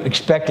better be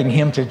expecting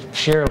him to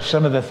share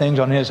some of the things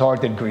on his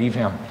heart that grieve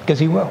him. Because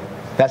he will.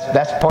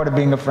 That's part of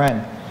being a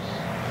friend.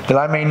 That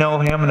I may know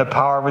him and the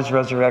power of his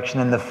resurrection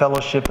and the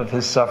fellowship of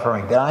his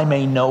suffering. That I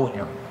may know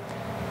him.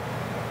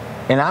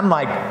 And I'm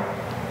like,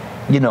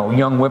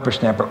 young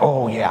whippersnapper.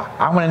 Oh yeah,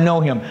 I want to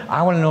know him.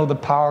 I want to know the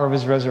power of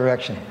his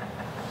resurrection.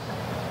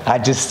 I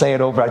just say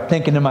it over. I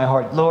think into my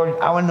heart, Lord,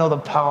 I want to know the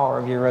power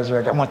of your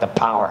resurrection. I want the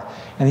power.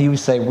 And he would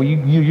say, well,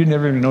 you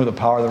never even know the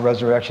power of the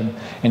resurrection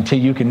until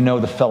you can know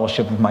the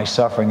fellowship of my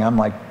suffering. I'm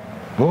like,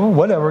 oh,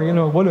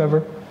 whatever,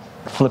 whatever.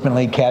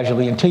 Flippantly,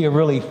 casually, until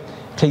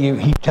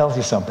he tells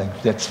you something.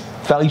 He's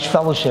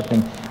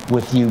fellowshipping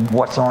with you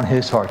what's on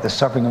his heart, the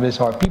suffering of his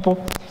heart.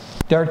 People,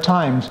 there are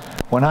times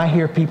when I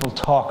hear people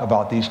talk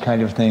about these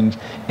kind of things,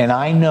 and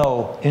I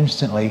know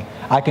instantly,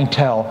 I can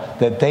tell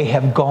that they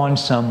have gone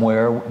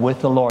somewhere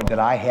with the Lord that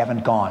I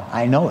haven't gone.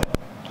 I know it,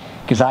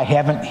 because I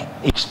haven't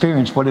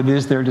experienced what it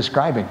is they're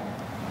describing.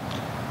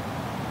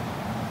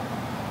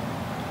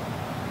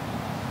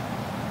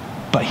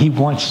 But he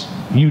wants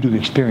you to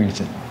experience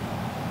it.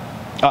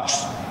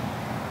 Us.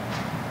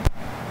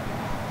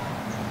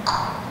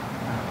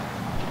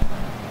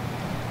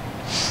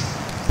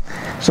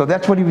 So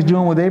that's what he was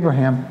doing with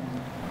Abraham.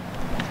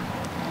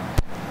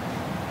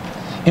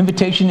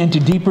 Invitation into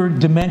deeper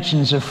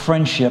dimensions of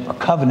friendship, a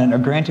covenant, are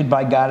granted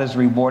by God as a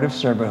reward of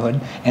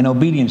servanthood and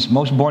obedience.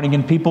 Most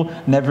born-again people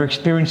never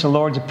experience the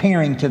Lord's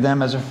appearing to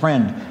them as a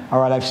friend.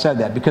 All right, I've said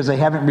that because they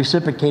haven't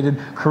reciprocated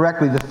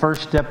correctly the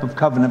first step of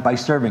covenant by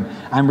serving.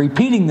 I'm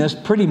repeating this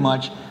pretty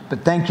much,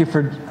 but thank you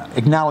for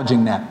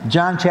acknowledging that.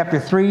 John chapter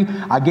 3,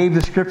 I gave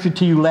the scripture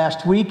to you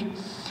last week.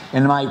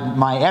 And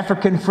my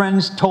African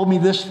friends told me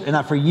this,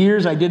 and for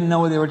years I didn't know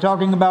what they were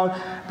talking about,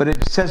 but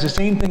it says the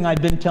same thing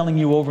I've been telling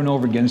you over and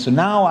over again. So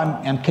now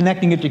I'm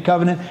connecting it to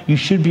covenant. You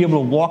should be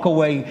able to walk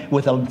away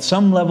with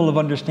some level of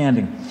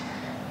understanding.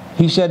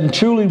 He said, and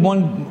truly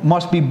one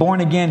must be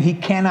born again. He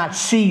cannot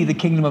see the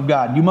kingdom of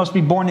God. You must be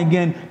born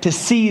again to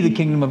see the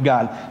kingdom of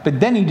God. But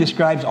then he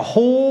describes a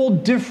whole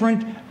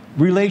different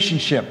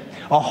relationship.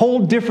 A whole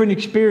different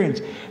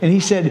experience. And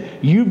he said,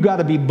 you've got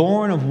to be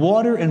born of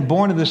water and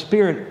born of the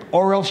Spirit,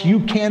 or else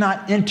you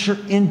cannot enter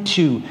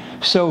into.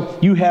 So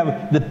you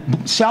have the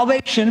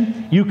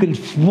salvation.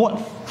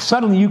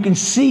 Suddenly you can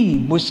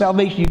see with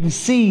salvation, you can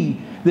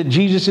see that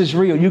Jesus is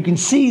real. You can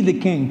see the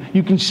King.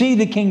 You can see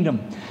the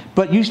kingdom.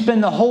 But you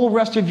spend the whole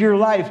rest of your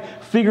life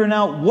figuring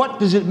out what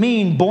does it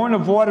mean, born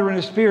of water and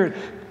the Spirit,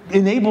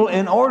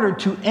 in order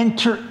to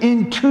enter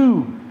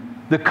into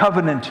the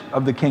covenant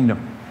of the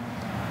kingdom.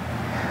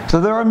 So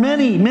there are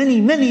many,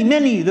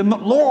 the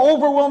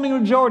overwhelming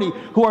majority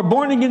who are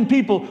born-again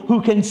people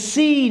who can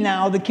see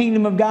now the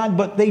kingdom of God,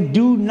 but they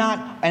do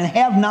not and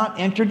have not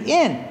entered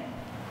in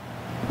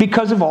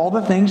because of all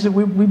the things that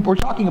we're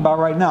talking about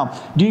right now.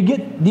 Do you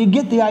get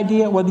the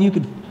idea?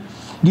 Do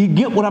you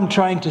get what I'm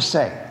trying to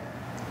say?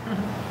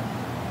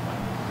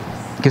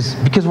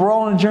 Because we're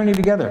all on a journey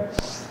together.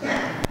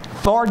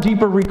 Far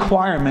deeper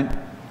requirement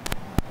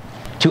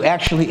to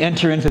actually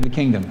enter into the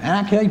kingdom. And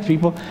I tell you,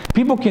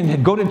 people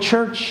can go to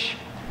church,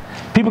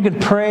 people can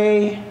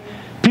pray,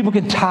 people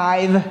can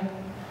tithe,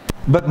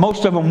 but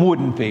most of them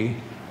wouldn't be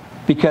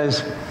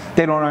because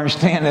they don't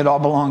understand it all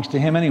belongs to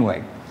him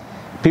anyway.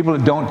 People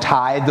that don't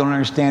tithe don't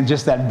understand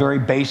just that very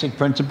basic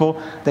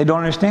principle. They don't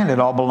understand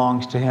it all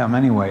belongs to him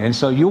anyway. And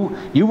so you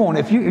won't,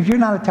 if you're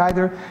not a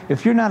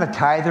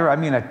tither, I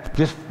mean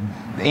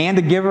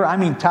a giver, I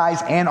mean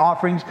tithes and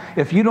offerings,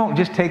 if you don't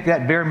just take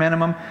that bare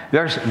minimum,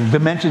 there's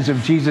dimensions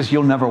of Jesus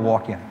you'll never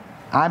walk in.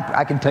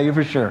 I can tell you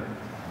for sure.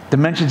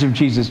 Dimensions of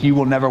Jesus you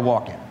will never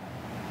walk in.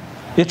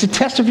 It's a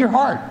test of your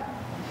heart.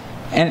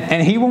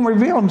 And he won't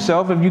reveal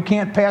himself if you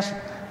can't pass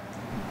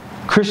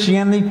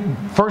Christianity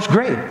first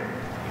grade.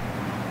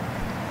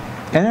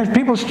 And there's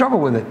people who struggle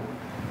with it,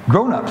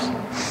 grown-ups,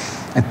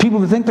 and people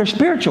who think they're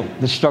spiritual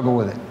that struggle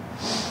with it.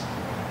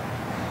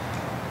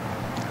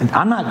 And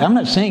I'm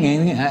not saying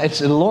anything. It's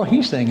the Lord.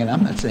 He's saying it.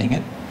 I'm not saying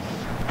it.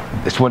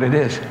 It's what it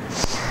is.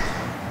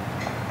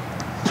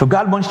 So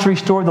God wants to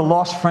restore the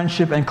lost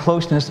friendship and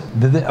closeness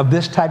of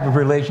this type of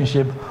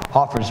relationship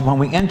offers. When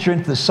we enter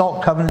into the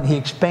salt covenant, he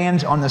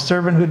expands on the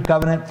servanthood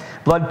covenant.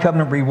 Blood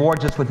covenant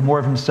rewards us with more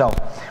of himself.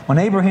 When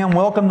Abraham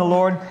welcomed the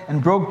Lord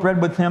and broke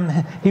bread with him,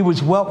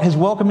 his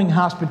welcoming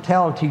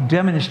hospitality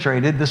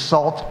demonstrated the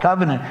salt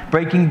covenant.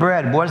 Breaking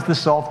bread was the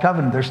salt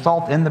covenant. There's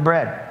salt in the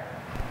bread.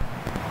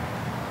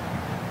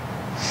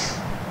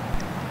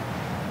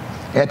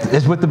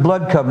 As with the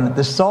blood covenant,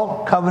 the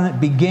salt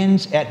covenant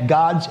begins at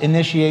God's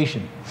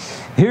initiation.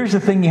 Here's the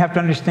thing you have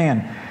to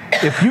understand.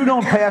 If you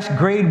don't pass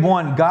grade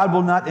 1, God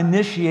will not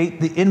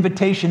initiate the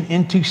invitation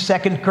into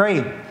second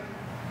grade.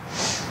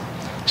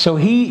 So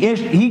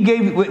he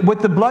gave,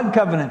 with the blood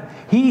covenant,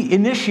 he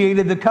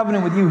initiated the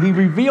covenant with you. He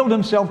revealed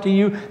himself to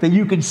you that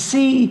you could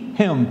see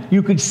him.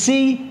 You could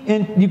see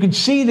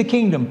the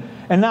kingdom.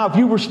 And now if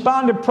you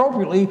respond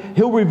appropriately,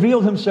 He'll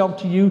reveal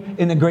Himself to you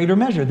in a greater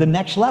measure, the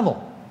next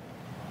level.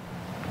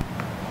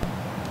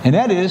 And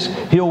that is,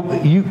 He'll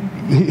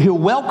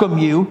welcome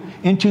you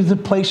into the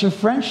place of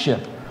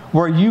friendship,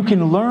 where you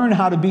can learn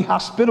how to be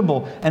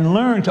hospitable and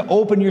learn to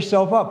open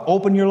yourself up,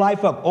 open your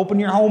life up, open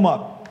your home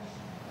up.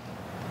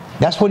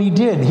 That's what He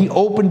did. He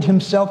opened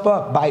Himself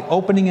up by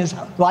opening His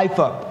life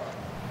up,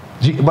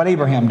 what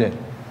Abraham did.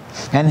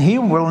 And He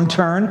will in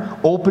turn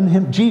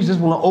Jesus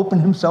will open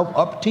Himself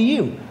up to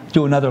you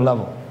to another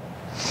level.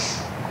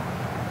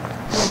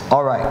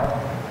 All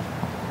right.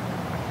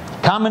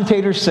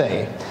 Commentators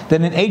say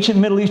that in ancient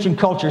Middle Eastern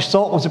culture,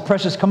 salt was a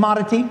precious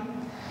commodity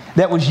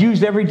that was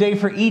used every day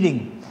for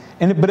eating.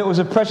 But it was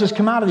a precious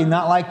commodity,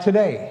 not like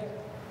today.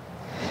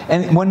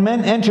 And when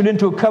men entered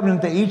into a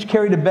covenant, they each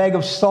carried a bag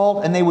of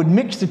salt, and they would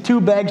mix the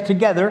two bags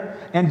together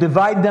and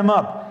divide them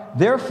up.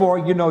 Therefore,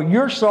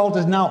 your salt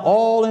is now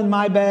all in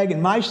my bag,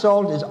 and my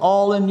salt is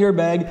all in your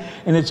bag,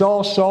 and it's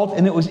all salt,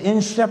 and it was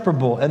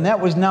inseparable. And that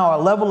was now a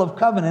level of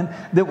covenant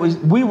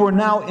we were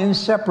now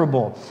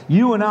inseparable.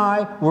 You and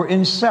I were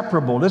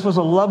inseparable. This was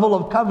a level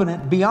of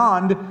covenant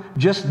beyond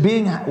just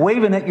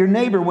waving at your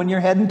neighbor when you're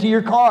heading to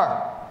your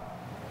car.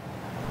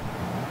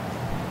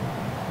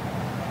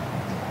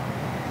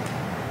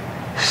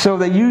 So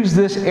they use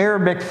this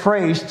Arabic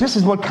phrase. This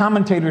is what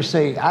commentators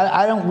say.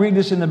 I don't read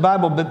this in the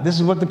Bible, but this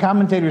is what the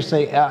commentators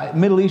say,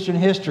 Middle Eastern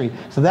history.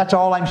 So that's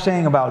all I'm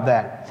saying about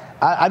that.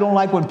 I don't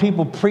like when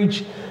people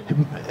preach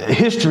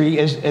history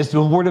as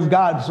the Word of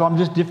God, so I'm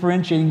just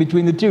differentiating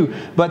between the two.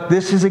 But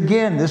this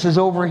is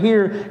over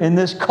here in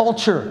this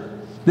culture,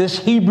 this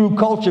Hebrew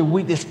culture,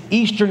 this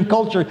Eastern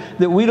culture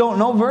that we don't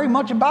know very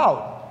much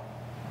about.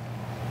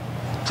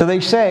 So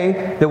they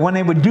say that when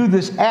they would do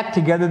this act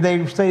together, they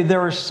would say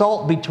there is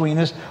salt between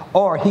us,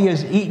 or he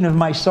has eaten of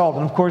my salt.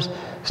 And of course,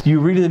 you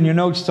read it in your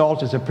notes,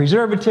 salt is a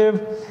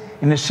preservative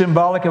and is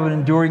symbolic of an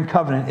enduring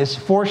covenant. It's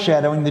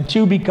foreshadowing the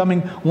two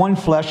becoming one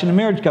flesh in a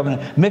marriage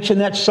covenant. Mixing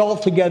that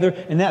salt together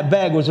in that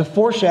bag was a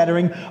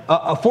foreshadowing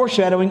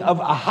of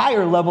a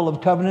higher level of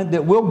covenant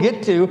that we'll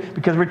get to,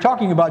 because we're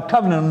talking about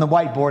covenant on the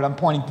whiteboard. I'm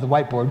pointing to the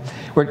whiteboard.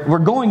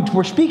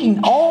 We're speaking,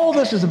 all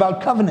this is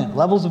about covenant,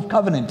 levels of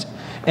covenant,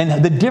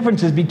 and the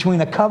differences between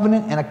a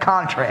covenant and a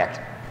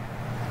contract.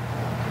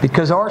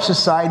 Because our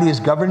society is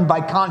governed by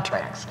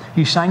contracts.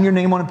 You sign your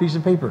name on a piece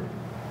of paper,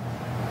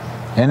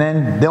 and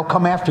then they'll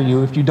come after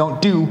you if you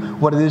don't do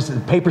what it is that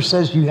the paper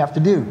says you have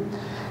to do.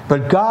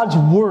 But God's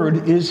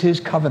Word is His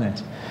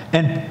covenant.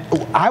 And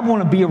I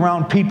want to be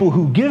around people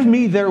who give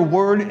me their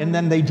word and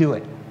then they do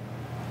it.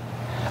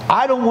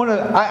 I don't want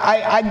to,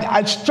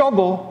 I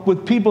struggle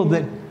with people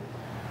that,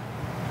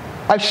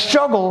 I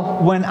struggle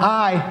when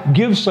I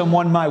give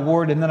someone my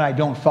word and then I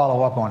don't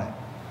follow up on it.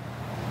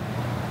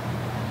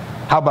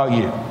 How about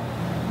you?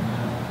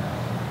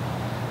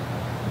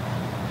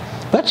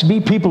 Let's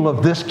be people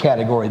of this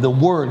category, the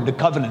Word, the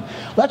covenant.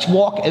 Let's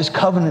walk as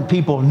covenant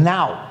people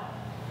now.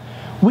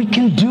 We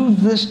can do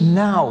this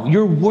now.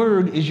 Your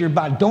word is your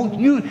body.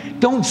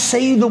 Don't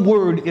say the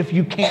word if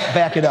you can't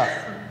back it up.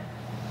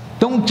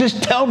 Don't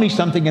just tell me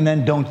something and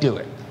then don't do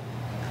it.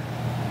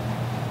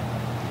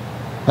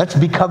 Let's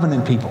be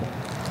covenant people.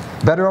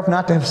 Better off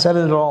not to have said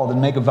it at all than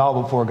make a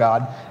vow before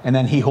God and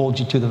then He holds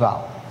you to the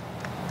vow.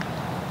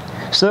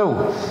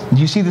 So, do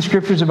you see the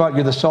scriptures about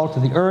you're the salt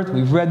of the earth?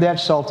 We've read that.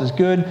 Salt is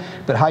good.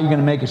 But how are you going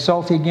to make it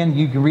salty again?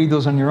 You can read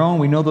those on your own.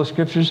 We know those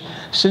scriptures.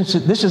 Since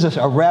this is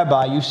a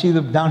rabbi, you see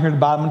down here at the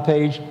bottom of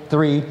page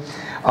 3.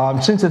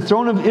 Since the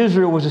throne of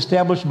Israel was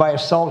established by a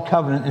salt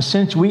covenant, and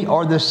since we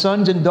are the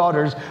sons and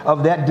daughters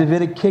of that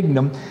Davidic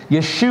kingdom,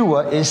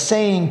 Yeshua is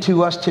saying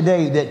to us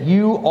today that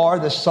you are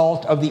the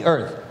salt of the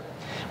earth.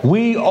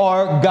 We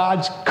are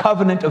God's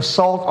covenant of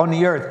salt on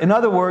the earth. In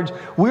other words,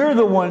 we're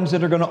the ones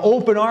that are going to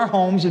open our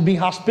homes and be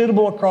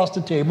hospitable across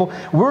the table.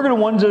 We're the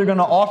ones that are going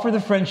to offer the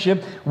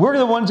friendship. We're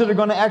the ones that are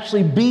going to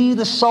actually be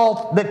the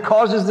salt that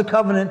causes the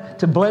covenant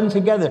to blend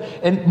together.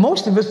 And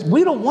most of us,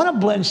 we don't want to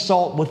blend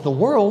salt with the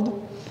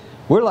world.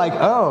 We're like,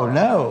 oh,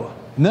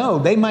 no,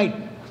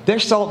 their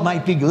salt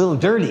might be a little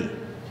dirty.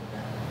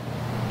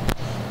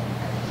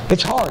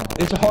 It's hard.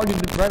 It's hard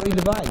to rightly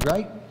divide,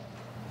 right?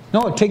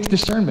 No, it takes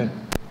discernment.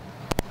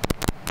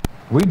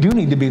 We do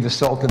need to be the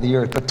salt of the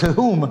earth, but to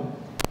whom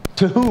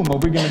are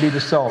we going to be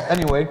the salt?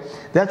 Anyway,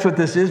 that's what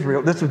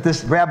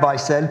this rabbi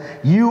said.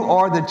 You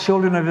are the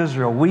children of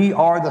Israel. We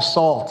are the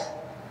salt.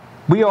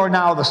 We are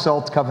now the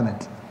salt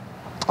covenant.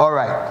 All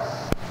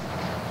right.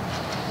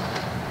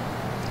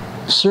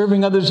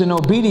 Serving others in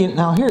obedience.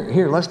 Now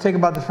here, let's take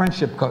about the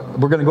friendship.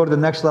 We're going to go to the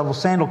next level,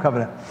 sandal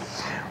covenant.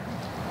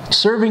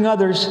 Serving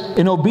others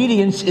in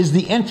obedience is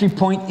the entry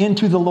point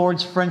into the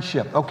Lord's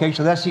friendship. Okay,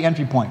 so that's the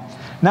entry point.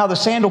 Now the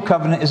sandal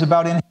covenant is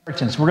about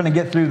inheritance. We're going to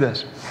get through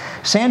this.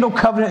 Sandal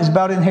covenant is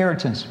about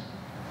inheritance.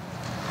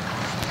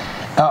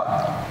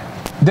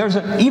 There's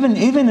even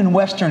in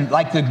Western,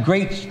 like the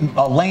great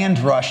land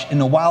rush in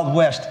the Wild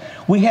West,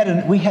 we had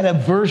a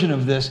version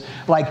of this.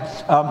 Like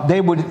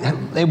they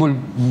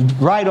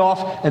would ride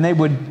off and they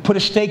would put a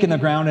stake in the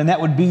ground, and that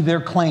would be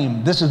their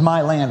claim. This is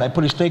my land. I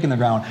put a stake in the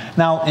ground.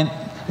 Now,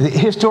 The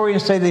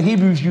historians say the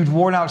Hebrews used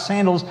worn-out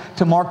sandals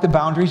to mark the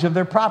boundaries of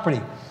their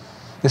property.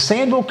 The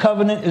sandal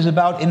covenant is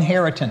about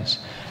inheritance.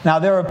 Now,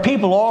 there are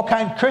people,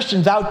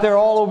 Christians out there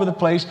all over the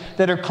place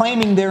that are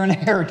claiming their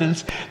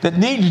inheritance that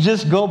need to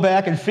just go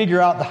back and figure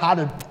out how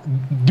to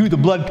do the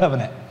blood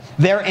covenant.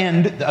 Their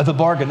end of the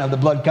bargain of the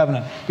blood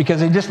covenant, because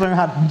they just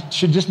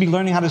should just be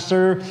learning how to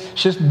serve,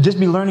 should just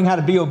be learning how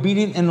to be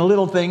obedient in the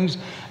little things,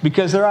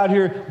 because they're out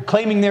here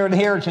claiming their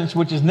inheritance,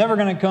 which is never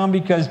going to come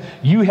because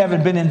you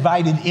haven't been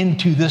invited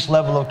into this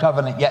level of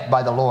covenant yet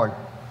by the Lord.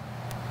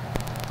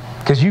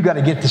 Because you got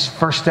to get this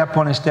first step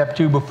 1 and step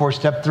 2 before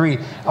step 3.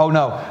 Oh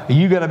no,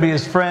 you got to be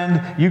his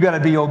friend. You got to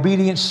be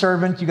obedient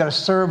servant. You got to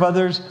serve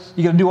others.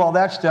 You got to do all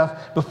that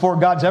stuff before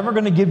God's ever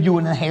going to give you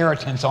an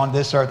inheritance on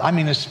this earth. I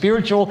mean, a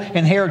spiritual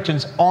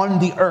inheritance on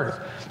the earth.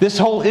 This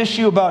whole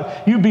issue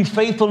about you be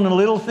faithful in a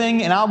little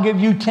thing and I'll give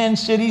you 10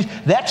 cities.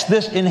 That's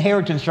this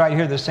inheritance right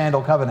here, the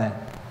sandal covenant.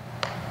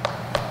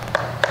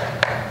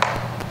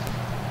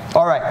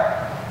 All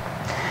right.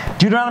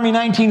 Deuteronomy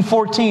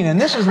 19:14,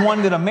 and this is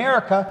one that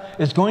America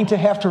is going to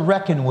have to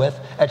reckon with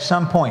at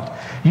some point.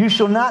 You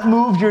shall not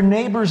move your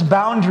neighbor's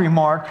boundary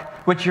mark,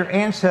 which your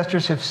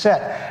ancestors have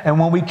set. And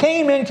when we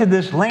came into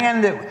this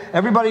land that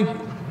everybody,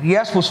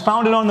 yes, was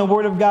founded on the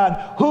Word of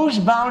God, whose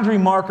boundary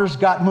markers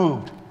got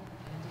moved?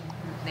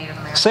 Native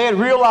Americans. Say it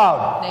real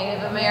loud.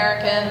 Native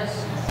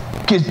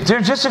Americans.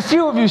 There's just a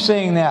few of you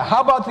saying that.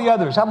 How about the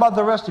others? How about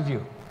the rest of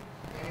you?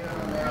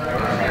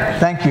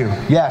 Thank you.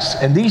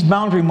 Yes, and these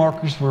boundary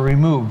markers were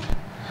removed.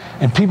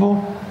 And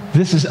people,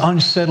 this is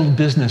unsettled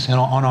business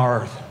on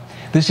our earth.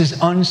 This is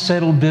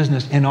unsettled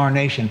business in our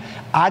nation.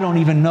 I don't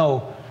even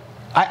know.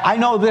 I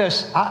know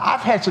this.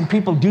 I've had some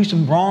people do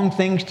some wrong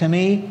things to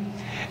me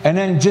and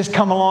then just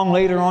come along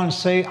later on and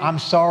say, I'm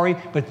sorry,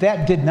 but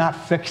that did not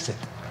fix it.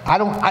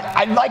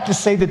 I'd like to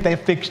say that they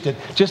fixed it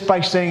just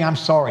by saying I'm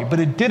sorry, but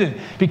it didn't,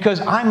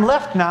 because I'm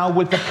left now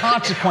with the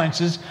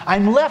consequences.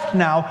 I'm left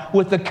now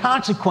with the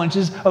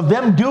consequences of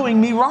them doing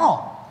me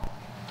wrong.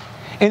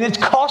 And it's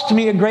cost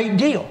me a great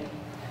deal.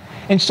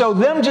 And so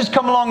them just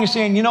come along and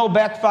saying, you know,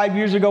 back 5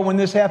 years ago when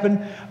this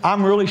happened,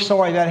 I'm really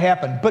sorry that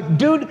happened. But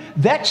dude,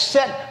 that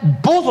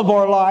set both of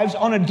our lives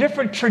on a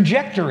different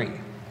trajectory.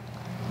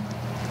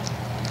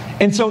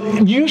 And so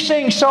you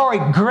saying sorry,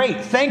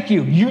 great, thank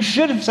you. You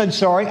should have said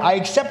sorry. I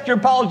accept your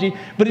apology,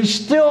 but it's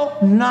still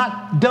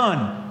not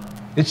done.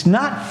 It's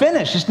not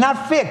finished. It's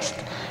not fixed.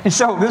 And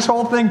so this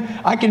whole thing,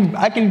 I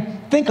can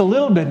think a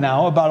little bit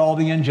now about all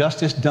the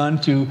injustice done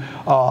to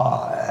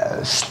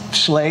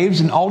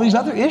slaves and all these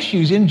other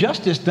issues,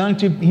 injustice done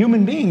to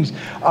human beings,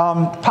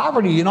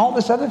 poverty and all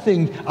this other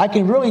thing.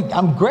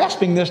 I'm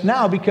grasping this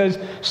now because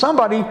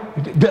somebody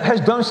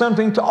has done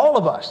something to all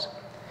of us.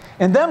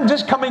 And them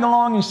just coming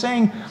along and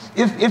saying,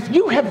 if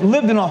you have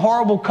lived in a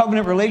horrible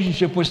covenant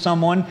relationship with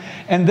someone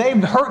and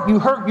they've hurt you,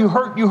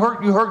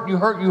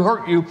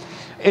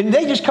 and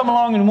they just come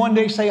along and one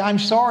day say, I'm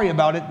sorry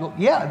about it. Well,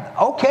 yeah,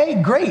 okay,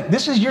 great.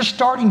 This is your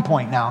starting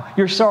point now.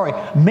 You're sorry.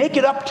 Make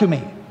it up to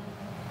me.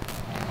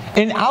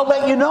 And I'll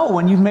let you know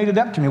when you've made it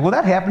up to me. Well,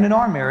 that happened in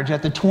our marriage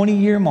at the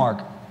 20-year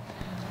mark.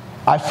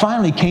 I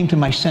finally came to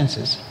my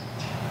senses.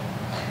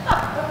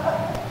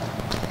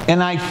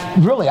 And I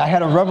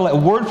had a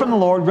word from the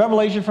Lord,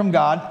 revelation from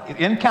God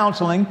in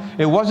counseling.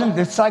 It wasn't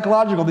a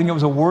psychological thing. It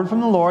was a word from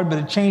the Lord, but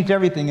it changed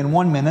everything in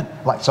 1 minute.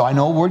 So I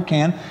know a word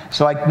can.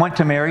 So I went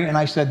to Mary and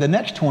I said, the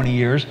next 20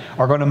 years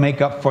are going to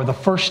make up for the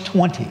first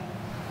 20.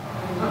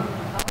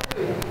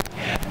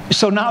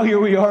 So now here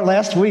we are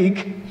last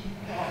week.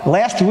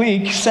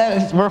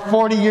 We're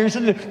 40 years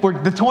into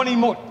the 20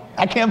 more.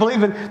 I can't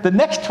believe it. The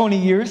next 20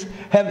 years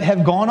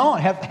have gone on,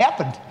 have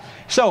happened.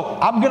 So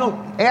I'm going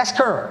to ask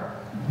her.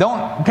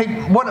 Don't take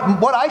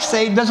what I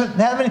say doesn't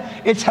have any.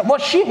 It's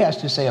what she has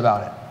to say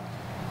about it.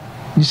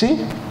 You see?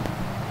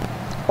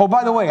 Oh,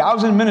 by the way, I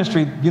was in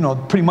ministry,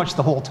 pretty much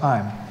the whole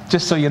time,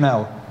 just so you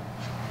know.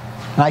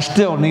 And I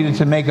still needed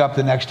to make up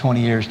the next 20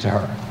 years to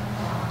her.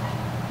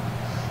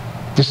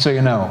 Just so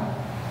you know.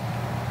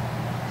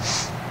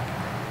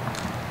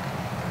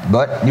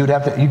 But you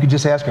could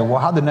just ask her, well,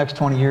 how'd the next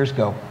 20 years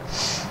go?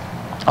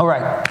 All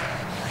right.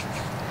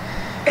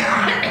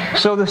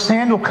 So the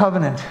sandal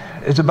covenant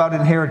is about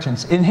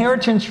inheritance.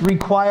 Inheritance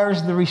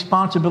requires the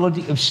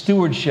responsibility of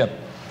stewardship.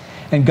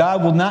 And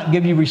God will not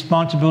give you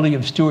responsibility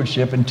of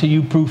stewardship until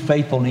you prove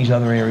faithful in these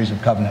other areas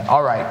of covenant.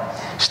 All right.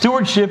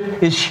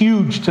 Stewardship is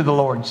huge to the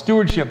Lord.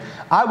 Stewardship.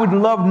 I would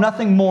love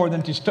nothing more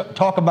than to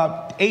talk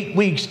about 8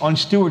 weeks on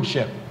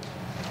stewardship.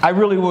 I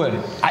really would.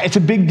 It's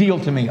a big deal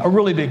to me. A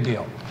really big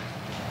deal.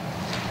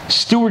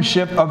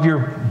 Stewardship of your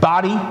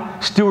body,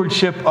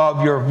 stewardship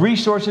of your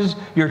resources,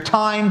 your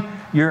time,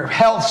 your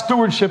health,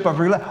 stewardship of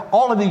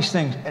all of these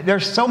things.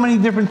 There's so many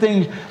different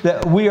things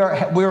that we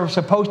are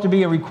supposed to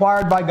be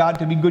required by God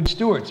to be good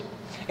stewards.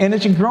 And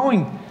it's a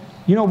growing,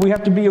 we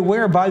have to be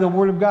aware by the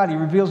Word of God. He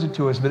reveals it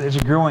to us, but it's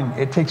a growing,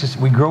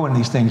 we grow in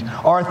these things.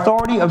 Our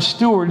authority of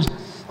stewards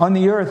on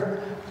the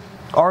earth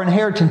Our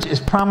inheritance is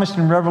promised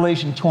in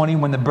Revelation 20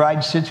 when the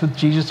bride sits with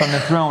Jesus on the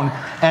throne,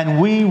 and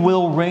we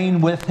will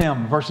reign with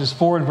him. Verses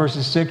 4 and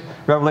verses 6,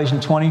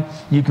 Revelation 20.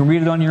 You can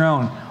read it on your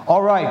own.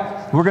 All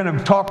right, we're going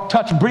to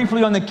touch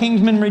briefly on the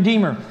kinsman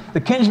redeemer.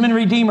 The kinsman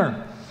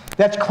redeemer,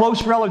 that's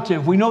close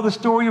relative. We know the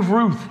story of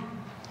Ruth.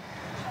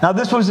 Now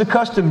this was the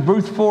custom,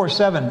 Ruth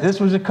 4:7. This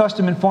was a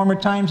custom in former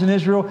times in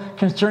Israel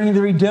concerning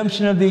the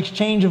redemption of the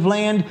exchange of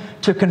land.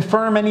 To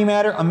confirm any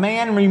matter, a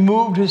man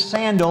removed his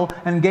sandal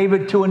and gave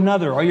it to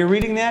another. Are you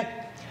reading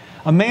that?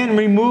 A man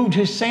removed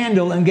his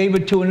sandal and gave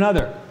it to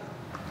another.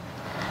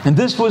 And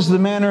this was the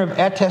manner of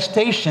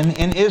attestation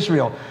in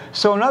Israel.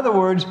 So in other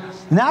words,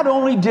 not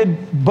only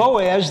did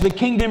Boaz, the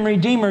kingdom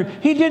redeemer,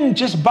 he didn't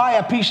just buy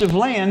a piece of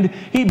land.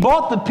 He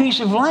bought the piece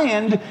of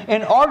land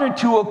in order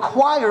to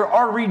acquire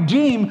or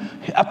redeem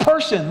a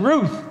person,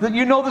 Ruth.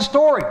 You know the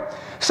story.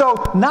 So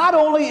not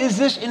only is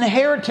this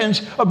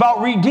inheritance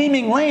about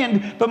redeeming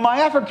land, but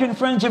my African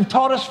friends have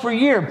taught us for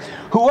years,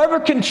 whoever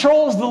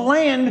controls the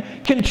land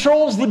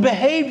controls the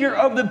behavior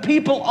of the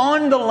people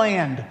on the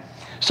land.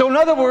 So in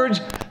other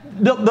words,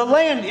 the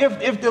land,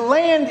 if the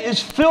land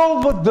is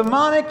filled with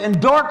demonic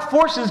and dark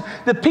forces,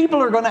 the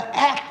people are going to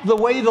act the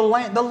way the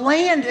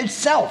land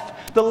itself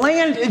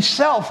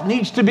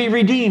needs to be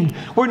redeemed.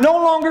 We're no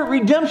longer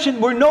redemption.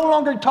 We're no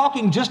longer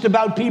talking just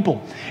about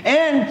people.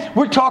 And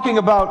we're talking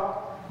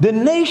about the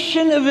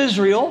nation of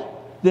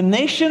Israel,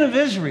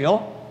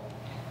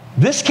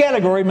 this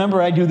category,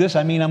 remember I do this,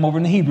 I mean I'm over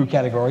in the Hebrew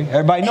category.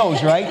 Everybody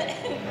knows, right?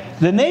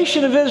 The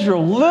nation of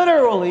Israel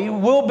literally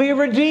will be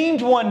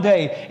redeemed one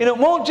day. And it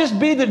won't just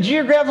be the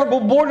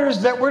geographical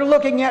borders that we're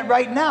looking at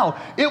right now.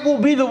 It will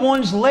be the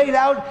ones laid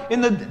out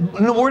in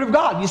the Word of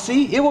God, you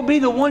see. It will be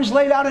the ones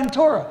laid out in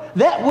Torah.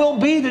 That will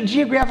be the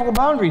geographical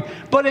boundary.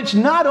 But it's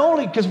not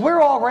only, because we're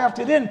all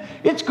grafted in,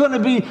 it's going to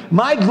be,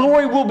 my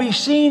glory will be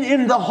seen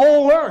in the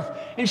whole earth.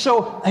 And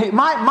so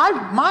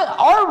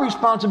our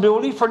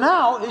responsibility for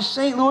now is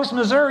St. Louis,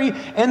 Missouri,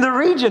 and the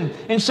region.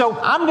 And so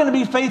I'm going to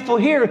be faithful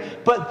here.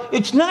 But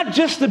it's not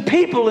just the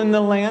people in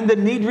the land that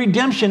need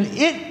redemption.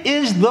 It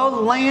is the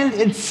land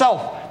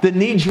itself that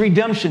needs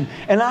redemption.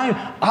 And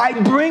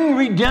I bring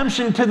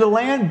redemption to the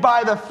land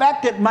by the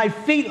fact that my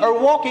feet are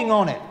walking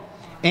on it.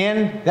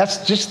 And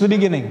that's just the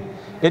beginning.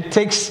 It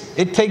takes,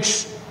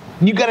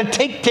 you got to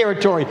take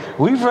territory.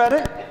 We've read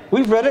it.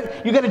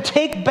 You got to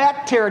take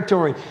back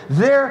territory.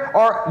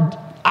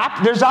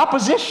 There's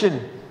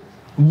opposition.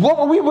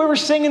 What we were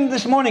singing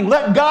this morning,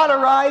 let God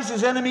arise,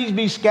 his enemies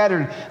be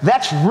scattered.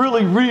 That's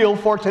really real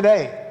for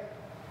today.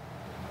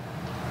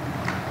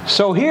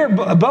 So here,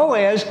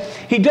 Boaz,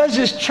 he does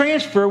this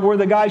transfer where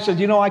the guy says,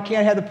 you know, I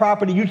can't have the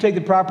property, you take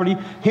the property,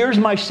 here's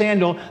my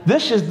sandal.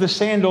 This is the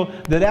sandal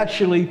that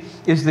actually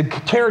is the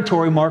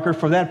territory marker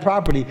for that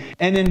property.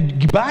 And in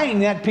buying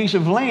that piece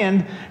of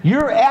land,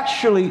 you're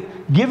actually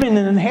giving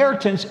an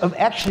inheritance of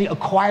actually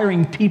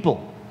acquiring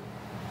people.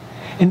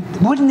 And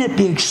wouldn't it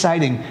be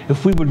exciting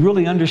if we would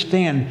really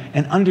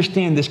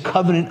understand this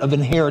covenant of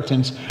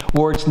inheritance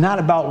where it's not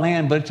about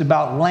land, but it's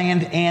about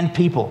land and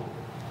people.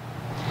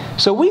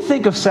 So we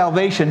think of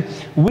salvation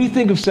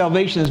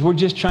as we're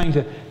just trying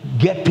to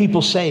get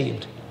people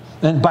saved.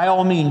 And by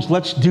all means,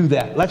 let's do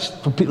that.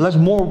 Let's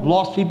more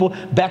lost people,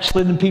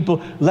 backslidden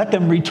people, let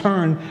them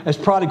return as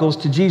prodigals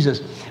to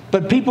Jesus.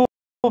 But people,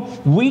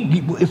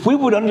 if we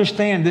would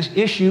understand this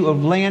issue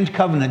of land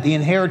covenant, the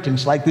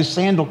inheritance, like this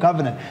sandal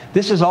covenant,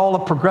 this is all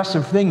a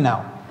progressive thing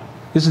now.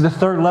 This is the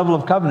third level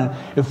of covenant.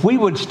 If we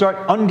would start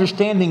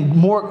understanding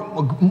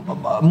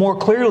more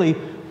clearly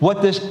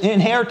what this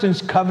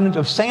inheritance covenant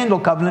of sandal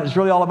covenant is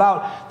really all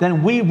about,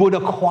 then we would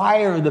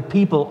acquire the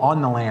people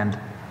on the land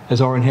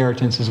as our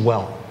inheritance as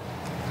well.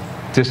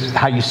 This is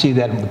how you see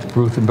that with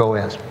Ruth and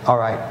Boaz. All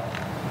right.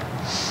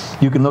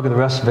 You can look at the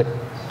rest of it.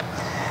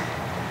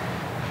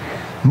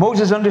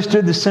 Moses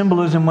understood the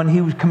symbolism when he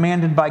was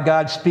commanded by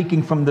God,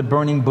 speaking from the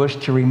burning bush,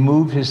 to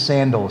remove his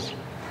sandals.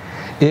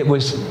 It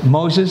was,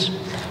 Moses,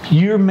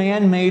 your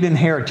man-made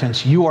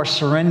inheritance, you are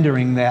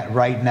surrendering that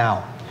right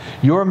now.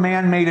 Your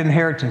man-made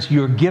inheritance,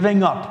 you're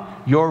giving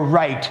up your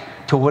right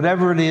to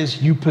whatever it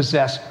is you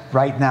possess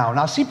right now.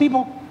 Now, see,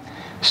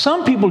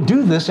 some people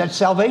do this at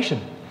salvation.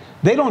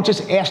 They don't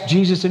just ask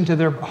Jesus into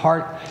their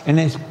heart and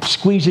then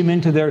squeeze him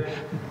into their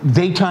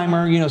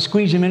daytimer,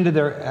 squeeze him into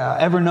their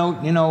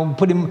Evernote,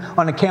 put him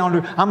on a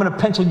calendar. I'm going to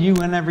pencil you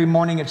in every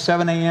morning at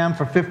 7 a.m.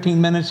 for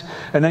 15 minutes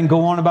and then go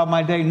on about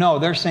my day. No,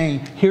 they're saying,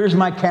 here's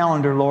my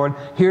calendar, Lord.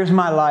 Here's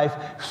my life.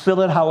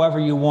 Fill it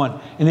however you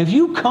want. And if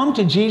you come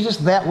to Jesus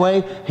that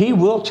way, he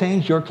will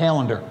change your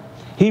calendar.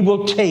 He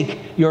will take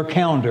your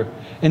calendar.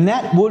 And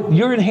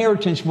your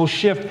inheritance will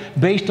shift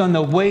based on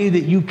the way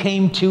that you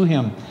came to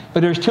him. But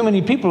there's too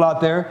many people out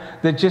there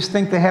that just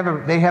think they have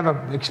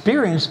an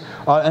experience,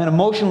 an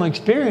emotional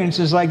experience.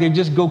 Is like they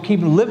just go keep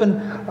living.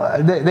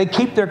 They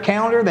keep their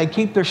calendar, they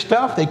keep their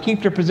stuff, they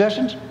keep their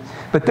possessions.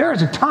 But there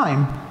is a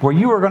time where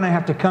you are going to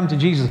have to come to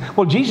Jesus.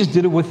 Well, Jesus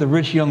did it with the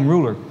rich young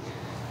ruler.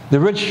 The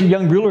rich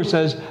young ruler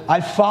says,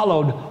 I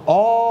followed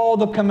all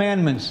the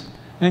commandments.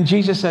 And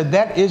Jesus said,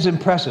 that is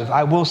impressive.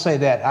 I will say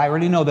that. I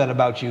already know that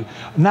about you.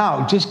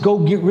 Now, just go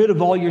get rid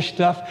of all your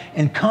stuff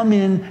and come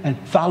in and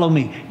follow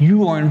me.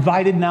 You are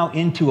invited now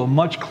into a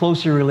much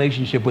closer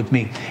relationship with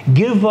me.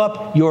 Give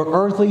up your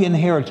earthly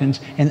inheritance,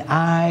 and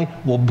I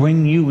will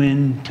bring you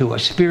into a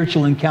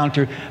spiritual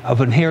encounter of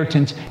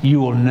inheritance you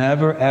will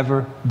never,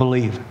 ever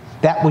believe.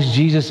 That was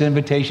Jesus'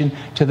 invitation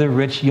to the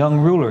rich young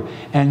ruler.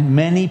 And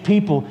many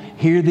people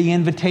hear the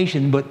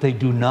invitation, but they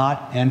do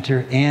not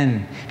enter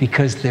in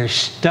because their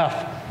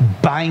stuff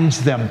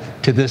binds them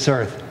to this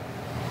earth.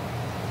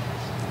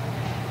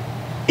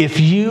 If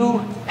you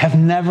have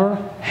never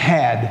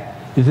had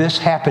this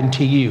happen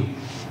to you,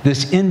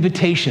 this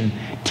invitation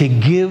to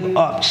give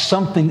up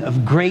something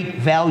of great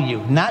value,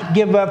 not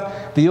give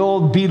up the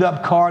old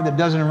beat-up car that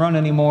doesn't run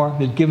anymore,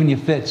 that's giving you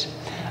fits.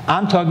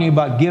 I'm talking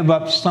about give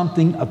up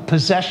something, a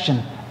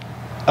possession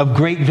of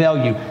great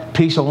value.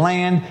 Piece of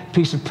land,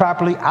 piece of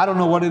property. I don't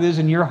know what it is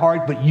in your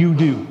heart, but you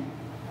do.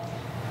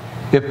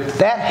 If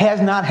that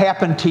has not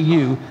happened to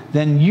you,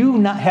 then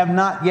you have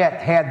not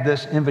yet had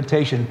this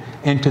invitation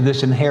into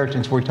this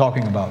inheritance we're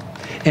talking about.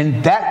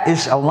 And that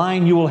is a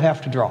line you will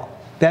have to draw.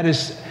 That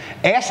is,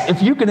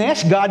 if you can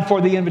ask God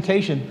for the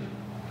invitation,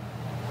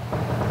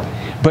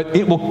 but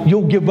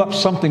you'll give up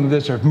something of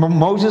this earth.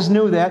 Moses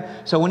knew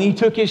that. So when he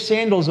took his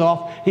sandals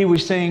off, he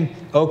was saying,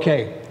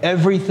 okay,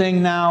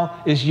 everything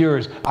now is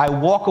yours. I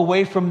walk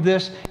away from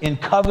this in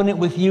covenant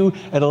with you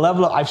at a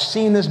level I've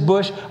seen this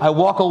bush. I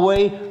walk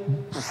away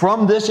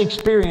from this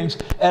experience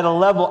at a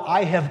level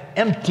I have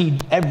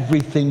emptied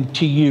everything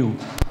to you.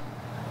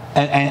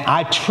 And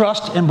I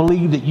trust and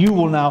believe that you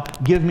will now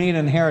give me an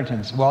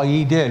inheritance. Well,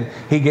 he did.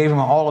 He gave him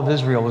all of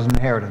Israel as an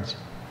inheritance.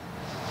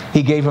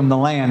 He gave him the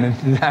land.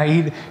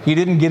 And he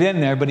didn't get in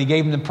there, but he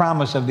gave him the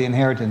promise of the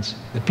inheritance.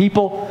 The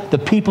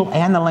people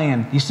and the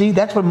land. You see,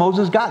 that's what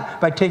Moses got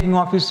by taking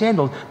off his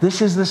sandals.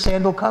 This is the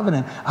sandal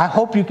covenant. I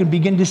hope you can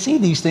begin to see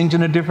these things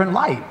in a different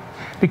light.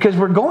 Because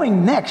we're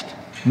going next,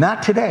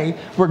 not today,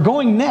 we're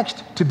going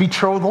next to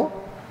betrothal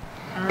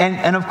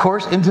and of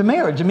course, into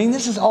marriage. I mean,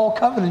 this is all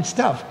covenant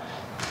stuff.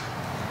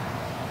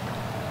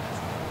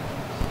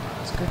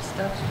 It's good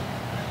stuff.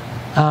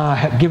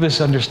 Give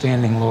us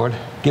understanding, Lord.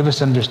 Give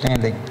us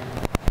understanding.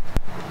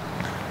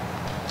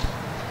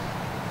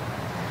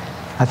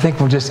 I think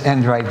we'll just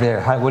end right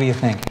there. What do you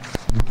think?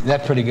 Is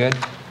that pretty good?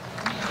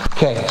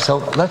 Okay, so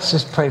let's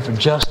just pray for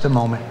just a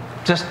moment.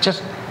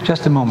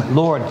 Just a moment.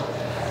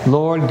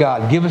 Lord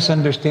God, give us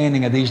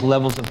understanding of these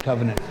levels of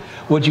covenant.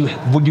 Would you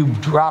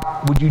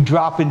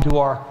drop into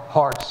our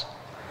hearts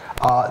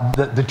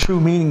the true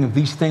meaning of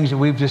these things that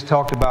we've just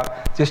talked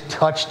about, just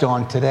touched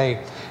on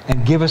today,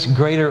 and give us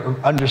greater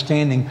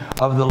understanding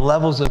of the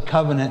levels of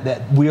covenant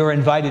that we are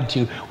invited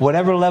to.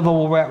 Whatever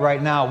level we're at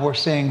right now, we're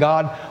saying,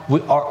 God,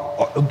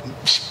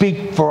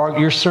 speak for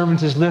your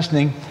servant is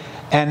listening,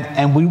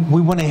 and we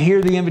want to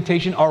hear the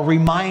invitation or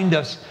remind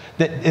us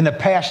that in the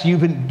past you've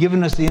been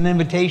given us an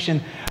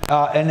invitation,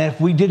 and if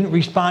we didn't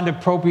respond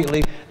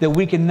appropriately, that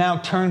we can now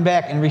turn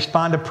back and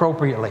respond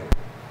appropriately.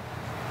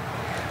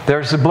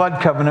 There's the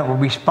blood covenant where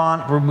we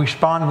respond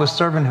with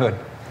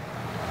servanthood.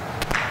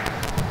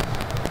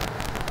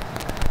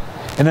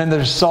 And then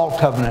there's salt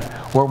covenant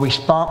where we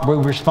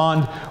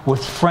respond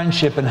with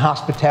friendship and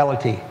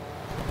hospitality.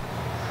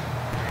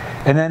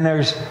 And then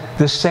there's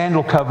the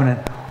sandal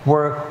covenant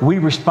where we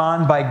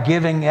respond by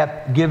giving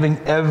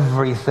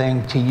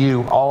everything to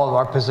you, all of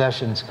our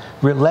possessions.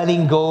 We're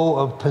letting go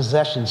of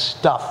possession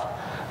stuff,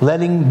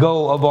 letting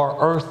go of our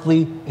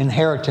earthly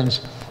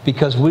inheritance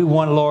because we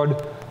want,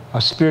 Lord,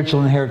 a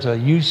spiritual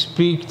inheritance. You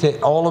speak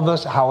to all of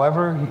us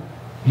however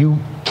you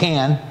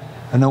can,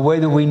 in the way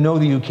that we know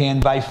that you can,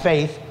 by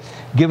faith.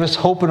 Give us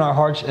hope in our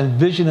hearts and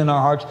vision in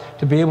our hearts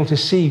to be able to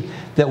see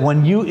that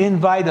when you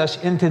invite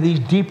us into these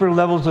deeper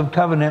levels of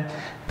covenant,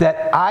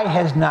 that eye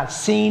has not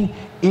seen,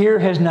 ear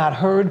has not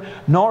heard,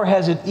 nor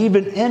has it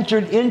even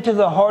entered into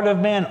the heart of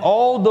man.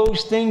 All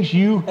those things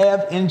you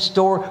have in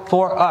store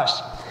for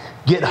us.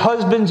 Get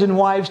husbands and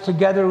wives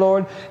together,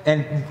 Lord,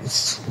 and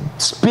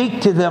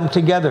speak to them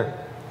together.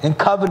 In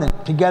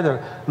covenant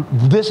together.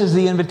 This is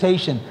the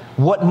invitation.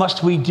 What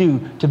must we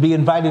do to be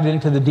invited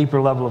into the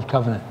deeper level of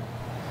covenant?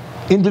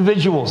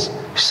 Individuals,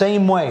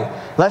 same way.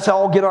 Let's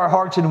all get our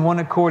hearts in one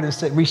accord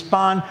and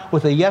respond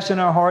with a yes in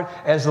our heart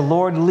as the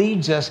Lord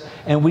leads us,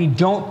 and we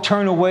don't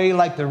turn away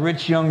like the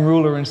rich young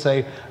ruler and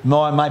say,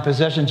 no, my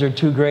possessions are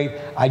too great,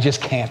 I just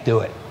can't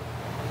do it.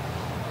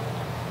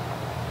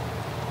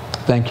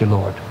 Thank you,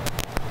 Lord.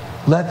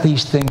 Let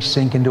these things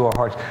sink into our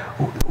hearts.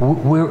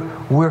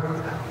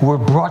 We're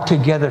brought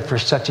together for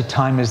such a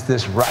time as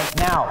this right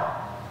now.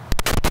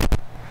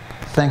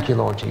 Thank you,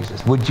 Lord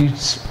Jesus. Would you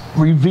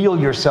reveal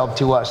yourself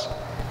to us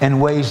in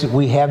ways that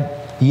we have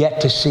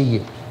yet to see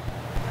you?